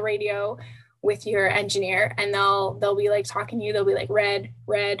on the radio with your engineer, and they'll be like talking to you. They'll be like red,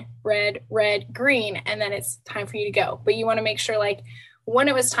 red, red, red, green, and then it's time for you to go. But you want to make sure like when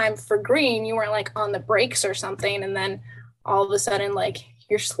it was time for green, you weren't like on the brakes or something, and then all of a sudden like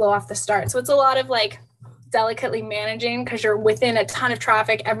you're slow off the start. So it's a lot of like delicately managing, because you're within a ton of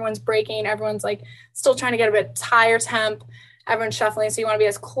traffic. Everyone's braking, everyone's like still trying to get a bit tire temp, everyone's shuffling. So you want to be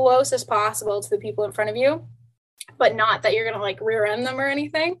as close as possible to the people in front of you, but not that you're going to like rear end them or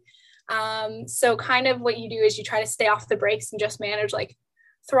anything. So kind of what you do is you try to stay off the brakes and just manage like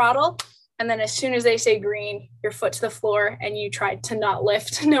throttle. And then as soon as they say green, your foot to the floor, and you try to not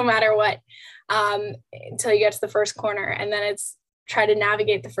lift no matter what, until you get to the first corner. And then it's try to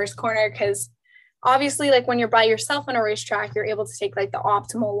navigate the first corner, because obviously like when you're by yourself on a racetrack, you're able to take like the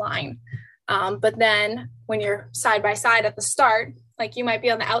optimal line. But then when you're side by side at the start, like you might be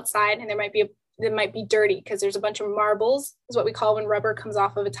on the outside, and it might be dirty because there's a bunch of marbles, is what we call when rubber comes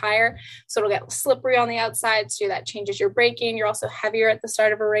off of a tire. So it'll get slippery on the outside. So that changes your braking. You're also heavier at the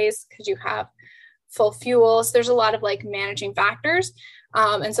start of a race because you have full fuel. So there's a lot of like managing factors.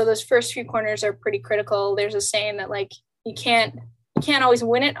 And so those first few corners are pretty critical. There's a saying that like you can't always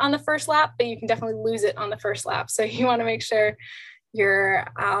win it on the first lap, but you can definitely lose it on the first lap. So you want to make sure you're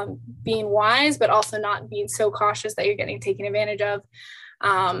being wise, but also not being so cautious that you're getting taken advantage of.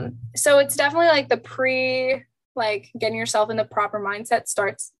 So it's definitely like getting yourself in the proper mindset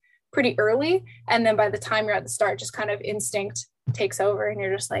starts pretty early. And then by the time you're at the start, just kind of instinct takes over, and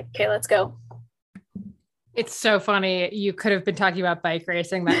you're just like, okay, let's go. It's so funny. You could have been talking about bike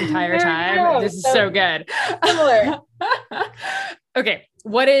racing that entire time. This is so good. Similar. Okay.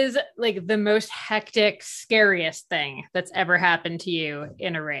 What is like the most hectic, scariest thing that's ever happened to you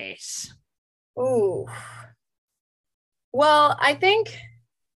in a race? Ooh. Well, I think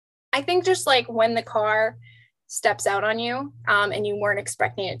just like when the car steps out on you, and you weren't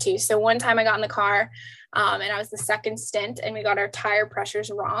expecting it to. So one time I got in the car, And I was the second stint, and we got our tire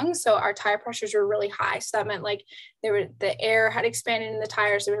pressures wrong. So our tire pressures were really high. So that meant like the air had expanded in the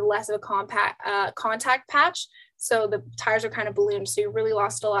tires. There was less of a contact patch. So the tires are kind of ballooned. So you really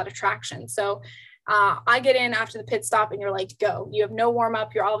lost a lot of traction. So I get in after the pit stop, and you're like, go. You have no warm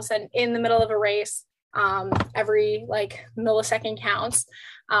up. You're all of a sudden in the middle of a race. Every like millisecond counts.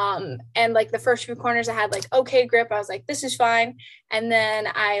 And like the first few corners I had like okay grip. I was like, this is fine. And then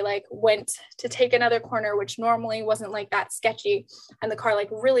I like went to take another corner, which normally wasn't like that sketchy. And the car like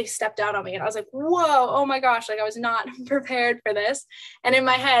really stepped out on me. And I was like, whoa, oh my gosh, like I was not prepared for this. And in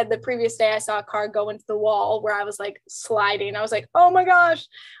my head, the previous day I saw a car go into the wall where I was like sliding. I was like, oh my gosh.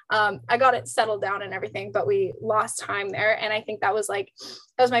 I got it settled down and everything, but we lost time there. And I think that was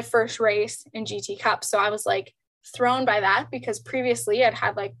my first race in GT Cup. So I was like thrown by that, because previously I'd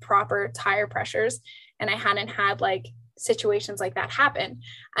had like proper tire pressures and I hadn't had like situations like that happen.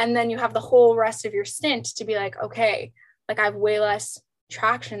 And then you have the whole rest of your stint to be like, okay, like I have way less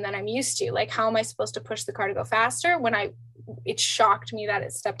traction than I'm used to. Like, how am I supposed to push the car to go faster when it shocked me that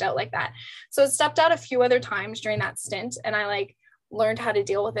it stepped out like that. So it stepped out a few other times during that stint, and I like learned how to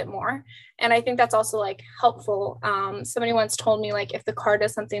deal with it more. And I think that's also like helpful. Somebody once told me, like, if the car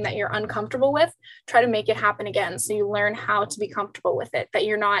does something that you're uncomfortable with, try to make it happen again. So you learn how to be comfortable with it, that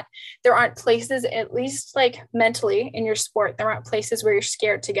there aren't places, at least like mentally in your sport, there aren't places where you're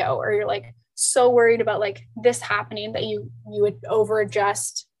scared to go, or you're like so worried about like this happening that you would over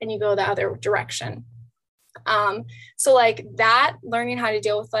adjust and you go the other direction. So like that, learning how to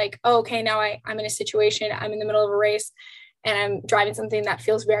deal with like, oh, okay, now I'm in a situation, I'm in the middle of a race, and I'm driving something that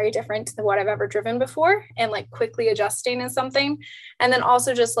feels very different than what I've ever driven before, and like quickly adjusting in something. And then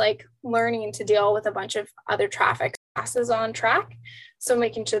also just like learning to deal with a bunch of other traffic passes on track. So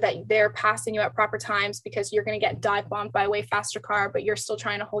making sure that they're passing you at proper times, because you're going to get dive bombed by a way faster car, but you're still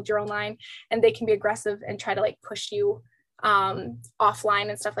trying to hold your own line, and they can be aggressive and try to like push you offline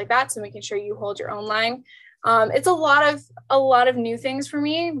and stuff like that. So making sure you hold your own line. It's a lot of new things for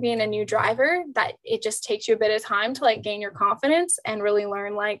me being a new driver, that it just takes you a bit of time to like gain your confidence and really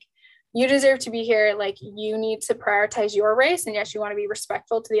learn, like, you deserve to be here. Like, you need to prioritize your race. And yes, you want to be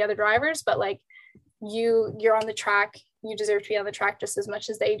respectful to the other drivers, but like you're on the track, you deserve to be on the track just as much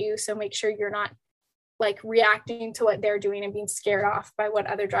as they do. So make sure you're not like reacting to what they're doing and being scared off by what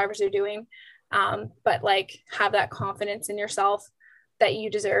other drivers are doing. But like have that confidence in yourself that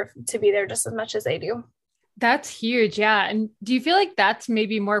you deserve to be there just as much as they do. That's huge. Yeah. And do you feel like that's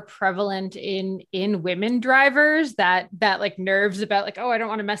maybe more prevalent in women drivers, that like nerves about like, oh, I don't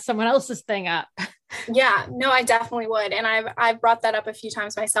want to mess someone else's thing up? Yeah, no, I definitely would. And I've brought that up a few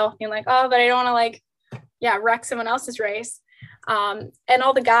times myself, being like, oh, but I don't want to like, wreck someone else's race. And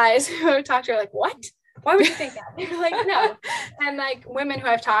all the guys who I've talked to are like, what? Why would you think that? They're like, no. And like women who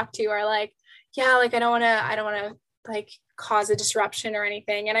I've talked to are like, yeah, like I don't want to like cause a disruption or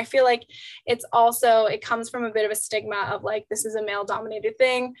anything. And I feel like it comes from a bit of a stigma of like, this is a male dominated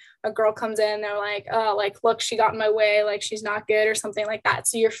thing. A girl comes in, they're like, oh, like, look, she got in my way, like she's not good or something like that.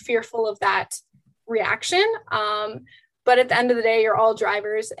 So you're fearful of that reaction. But at the end of the day, you're all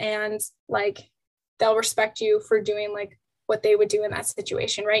drivers, and like they'll respect you for doing like what they would do in that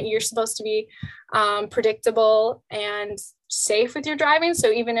situation, right? You're supposed to be predictable and safe with your driving.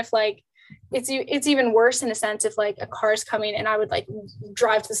 So even if like it's even worse in a sense if like a car's coming and I would like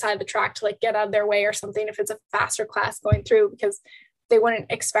drive to the side of the track to like get out of their way or something, if it's a faster class going through, because they wouldn't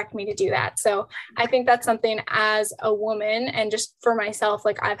expect me to do that. So I think that's something as a woman, and just for myself,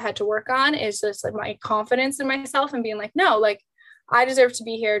 like I've had to work on, is just like my confidence in myself and being like, no, like I deserve to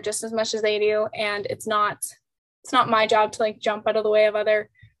be here just as much as they do. And it's not my job to like jump out of the way of other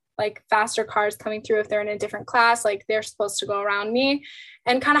like faster cars coming through. If they're in a different class, like they're supposed to go around me,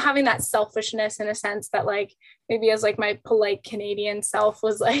 and kind of having that selfishness in a sense that like maybe as like my polite Canadian self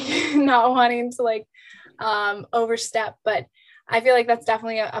was like not wanting to like overstep. But I feel like that's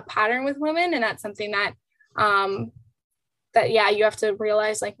definitely a pattern with women. And that's something that you have to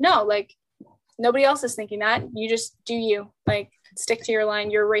realize, like, no, like nobody else is thinking that. You just do you, like stick to your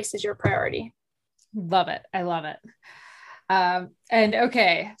line. Your race is your priority. Love it. I love it. And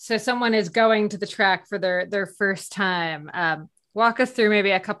okay, so someone is going to the track for their first time. Walk us through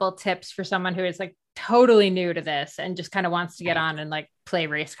maybe a couple tips for someone who is like totally new to this and just kind of wants to get on and like play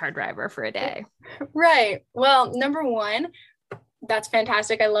race car driver for a day. Right. Well, number one, that's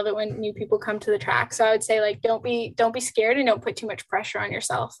fantastic. I love it when new people come to the track. So I would say like, don't be scared and don't put too much pressure on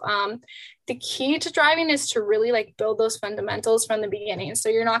yourself. The key to driving is to really like build those fundamentals from the beginning. So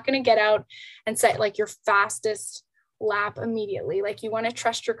you're not going to get out and set like your fastest lap immediately. Like you want to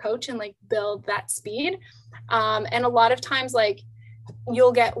trust your coach and like build that speed. And a lot of times, like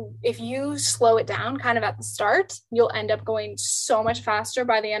if you slow it down kind of at the start, you'll end up going so much faster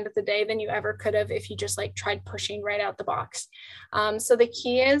by the end of the day than you ever could have if you just like tried pushing right out the box. So the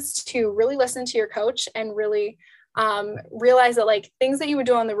key is to really listen to your coach and really realize that like things that you would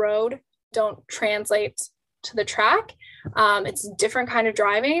do on the road don't translate to the track. It's a different kind of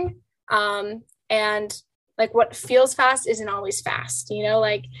driving. And like what feels fast isn't always fast, you know,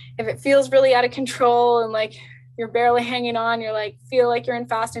 like if it feels really out of control and like you're barely hanging on, you're like, feel like you're in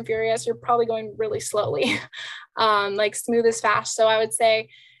Fast and Furious, you're probably going really slowly. Like smooth is fast. So I would say,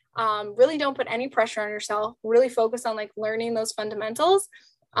 really don't put any pressure on yourself, really focus on like learning those fundamentals.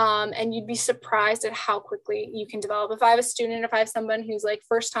 And you'd be surprised at how quickly you can develop. If I have someone who's like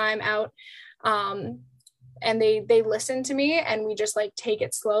first time out, and they listen to me and we just like take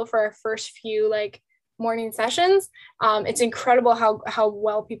it slow for our first few like morning sessions, it's incredible how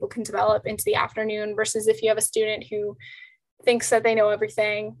well people can develop into the afternoon versus if you have a student who thinks that they know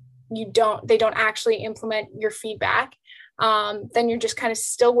everything, they don't actually implement your feedback, then you're just kind of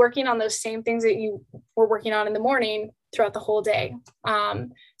still working on those same things that you were working on in the morning throughout the whole day.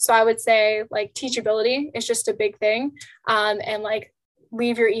 So I would say like teachability is just a big thing, and like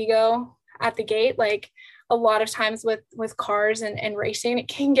leave your ego at the gate. Like a lot of times with cars and racing, it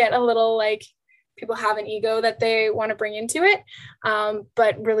can get a little like people have an ego that they want to bring into it.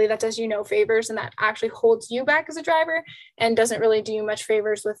 But really that does you no favors, and that actually holds you back as a driver and doesn't really do you much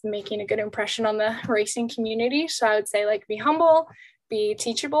favors with making a good impression on the racing community. So I would say like be humble, be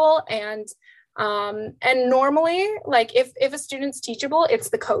teachable, and normally like if a student's teachable, it's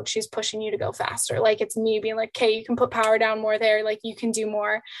the coach who's pushing you to go faster. Like it's me being like, okay, you can put power down more there, like you can do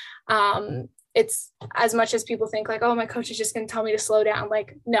more. It's as much as people think like, oh, my coach is just going to tell me to slow down.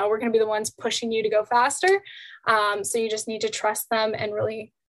 Like, no, we're going to be the ones pushing you to go faster. So you just need to trust them and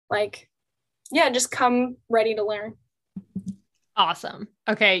really like, yeah, just come ready to learn. Awesome.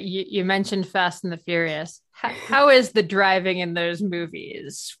 Okay. You mentioned Fast and the Furious. How is the driving in those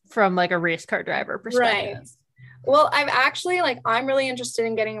movies from like a race car driver perspective? Right. Well, I'm really interested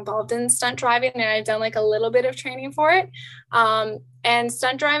in getting involved in stunt driving, and I've done like a little bit of training for it. And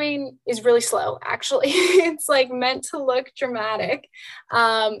stunt driving is really slow, actually. It's like meant to look dramatic.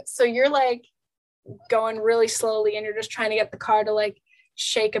 So you're like going really slowly and you're just trying to get the car to like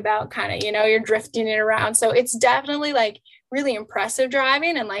shake about kind of, you're drifting it around. So it's definitely like really impressive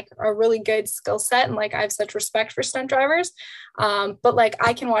driving and like a really good skill set. And like I have such respect for stunt drivers. But like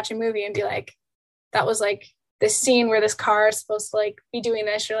I can watch a movie and be like, that was like this scene where this car is supposed to like be doing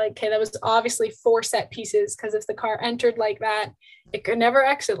this. You're like, okay, that was obviously 4 set pieces, because if the car entered like that, it could never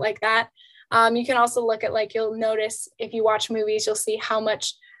exit like that. You can also look at like, you'll notice if you watch movies, you'll see how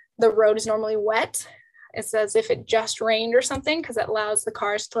much the road is normally wet. It's as if it just rained or something, because it allows the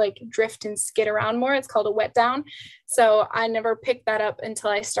cars to like drift and skid around more. It's called a wet down. So I never picked that up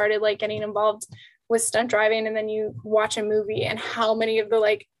until I started like getting involved with stunt driving. And then you watch a movie and how many of the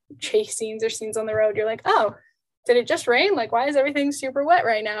like chase scenes or scenes on the road, you're like, oh, did it just rain? Like, why is everything super wet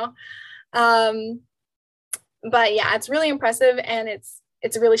right now? But yeah, it's really impressive, and it's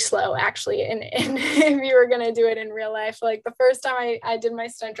really slow actually. And if you were going to do it in real life, like the first time I did my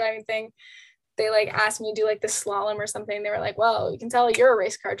stunt driving thing, they like asked me to do like the slalom or something. They were like, well, you can tell you're a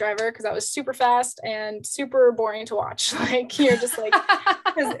race car driver, because that was super fast and super boring to watch. Like you're just like,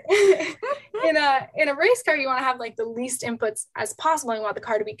 in a race car, you want to have like the least inputs as possible. You want the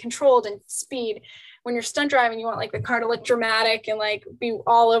car to be controlled and speed. When you're stunt driving, you want like the car to look dramatic and like be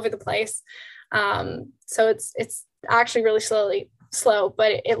all over the place. So it's actually really slow,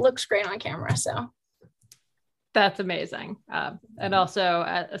 but it looks great on camera. So that's amazing. And also,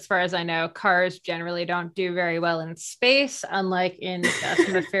 as far as I know, cars generally don't do very well in space, unlike in Fast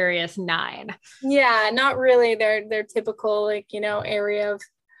and the Furious 9. Yeah, not really. They're typical, like, area of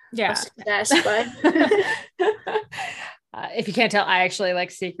success, but if you can't tell, I actually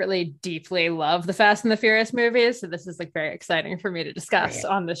like secretly deeply love the Fast and the Furious movies. So this is like very exciting for me to discuss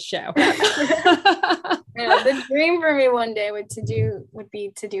on this show. Yeah, the dream for me one day would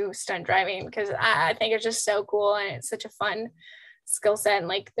be to do stunt driving, because I think it's just so cool and it's such a fun skill set, and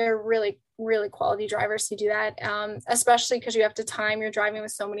like they're really, really quality drivers who do that, especially because you have to time your driving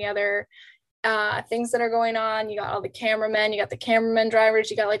with so many other things that are going on. You got all the cameramen, you got the cameraman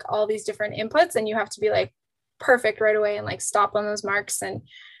drivers, you got like all these different inputs, and you have to be like perfect right away and like stop on those marks. And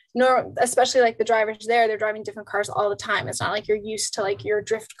especially like the drivers they're driving different cars all the time. It's not like you're used to like your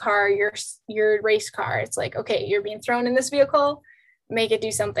drift car, your race car. It's like, okay, you're being thrown in this vehicle, make it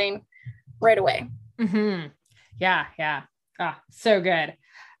do something right away. Mm-hmm. Yeah. So good.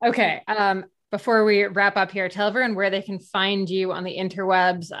 Okay. Before we wrap up here, tell everyone where they can find you on the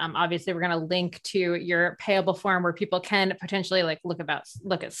interwebs. Obviously, we're going to link to your payable form where people can potentially like look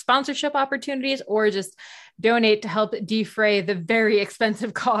at sponsorship opportunities or just donate to help defray the very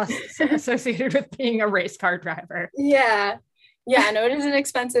expensive costs associated with being a race car driver. Yeah. Yeah, no, it is an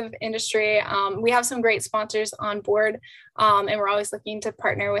expensive industry. We have some great sponsors on board, and we're always looking to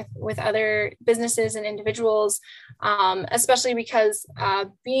partner with other businesses and individuals, especially because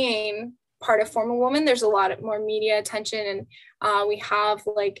being part of Formal Woman, there's a lot more media attention, and we have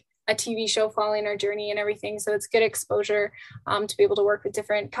like a TV show following our journey and everything. So it's good exposure to be able to work with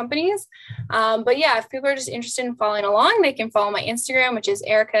different companies. But yeah, if people are just interested in following along, they can follow my Instagram, which is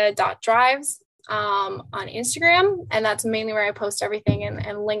erica.drives. On Instagram, and that's mainly where I post everything,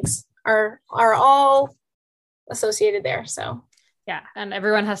 and links are all associated there. So yeah, and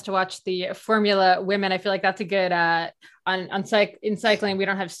everyone has to watch the Formula Women. I feel like that's a good in cycling. We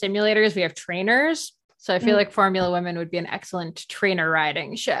don't have simulators, we have trainers. So I feel like Formula Women would be an excellent trainer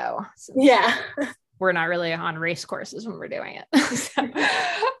riding show. Yeah, we're not really on race courses when we're doing it. So,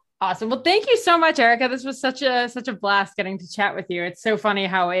 awesome. Well, thank you so much, Erika. This was such a blast getting to chat with you. It's so funny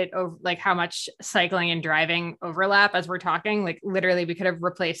how how much cycling and driving overlap as we're talking. Like literally we could have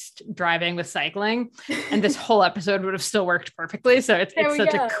replaced driving with cycling and this whole episode would have still worked perfectly. So it's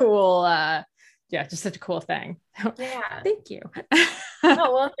such a cool, just such a cool thing. Yeah. Thank you.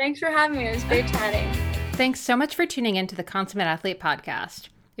 Oh, well, thanks for having me. It was great chatting. Thanks so much for tuning in to the Consummate Athlete podcast.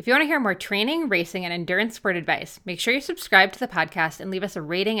 If you want to hear more training, racing, and endurance sport advice, make sure you subscribe to the podcast and leave us a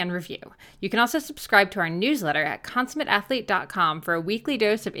rating and review. You can also subscribe to our newsletter at consummateathlete.com for a weekly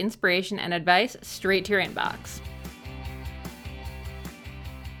dose of inspiration and advice straight to your inbox.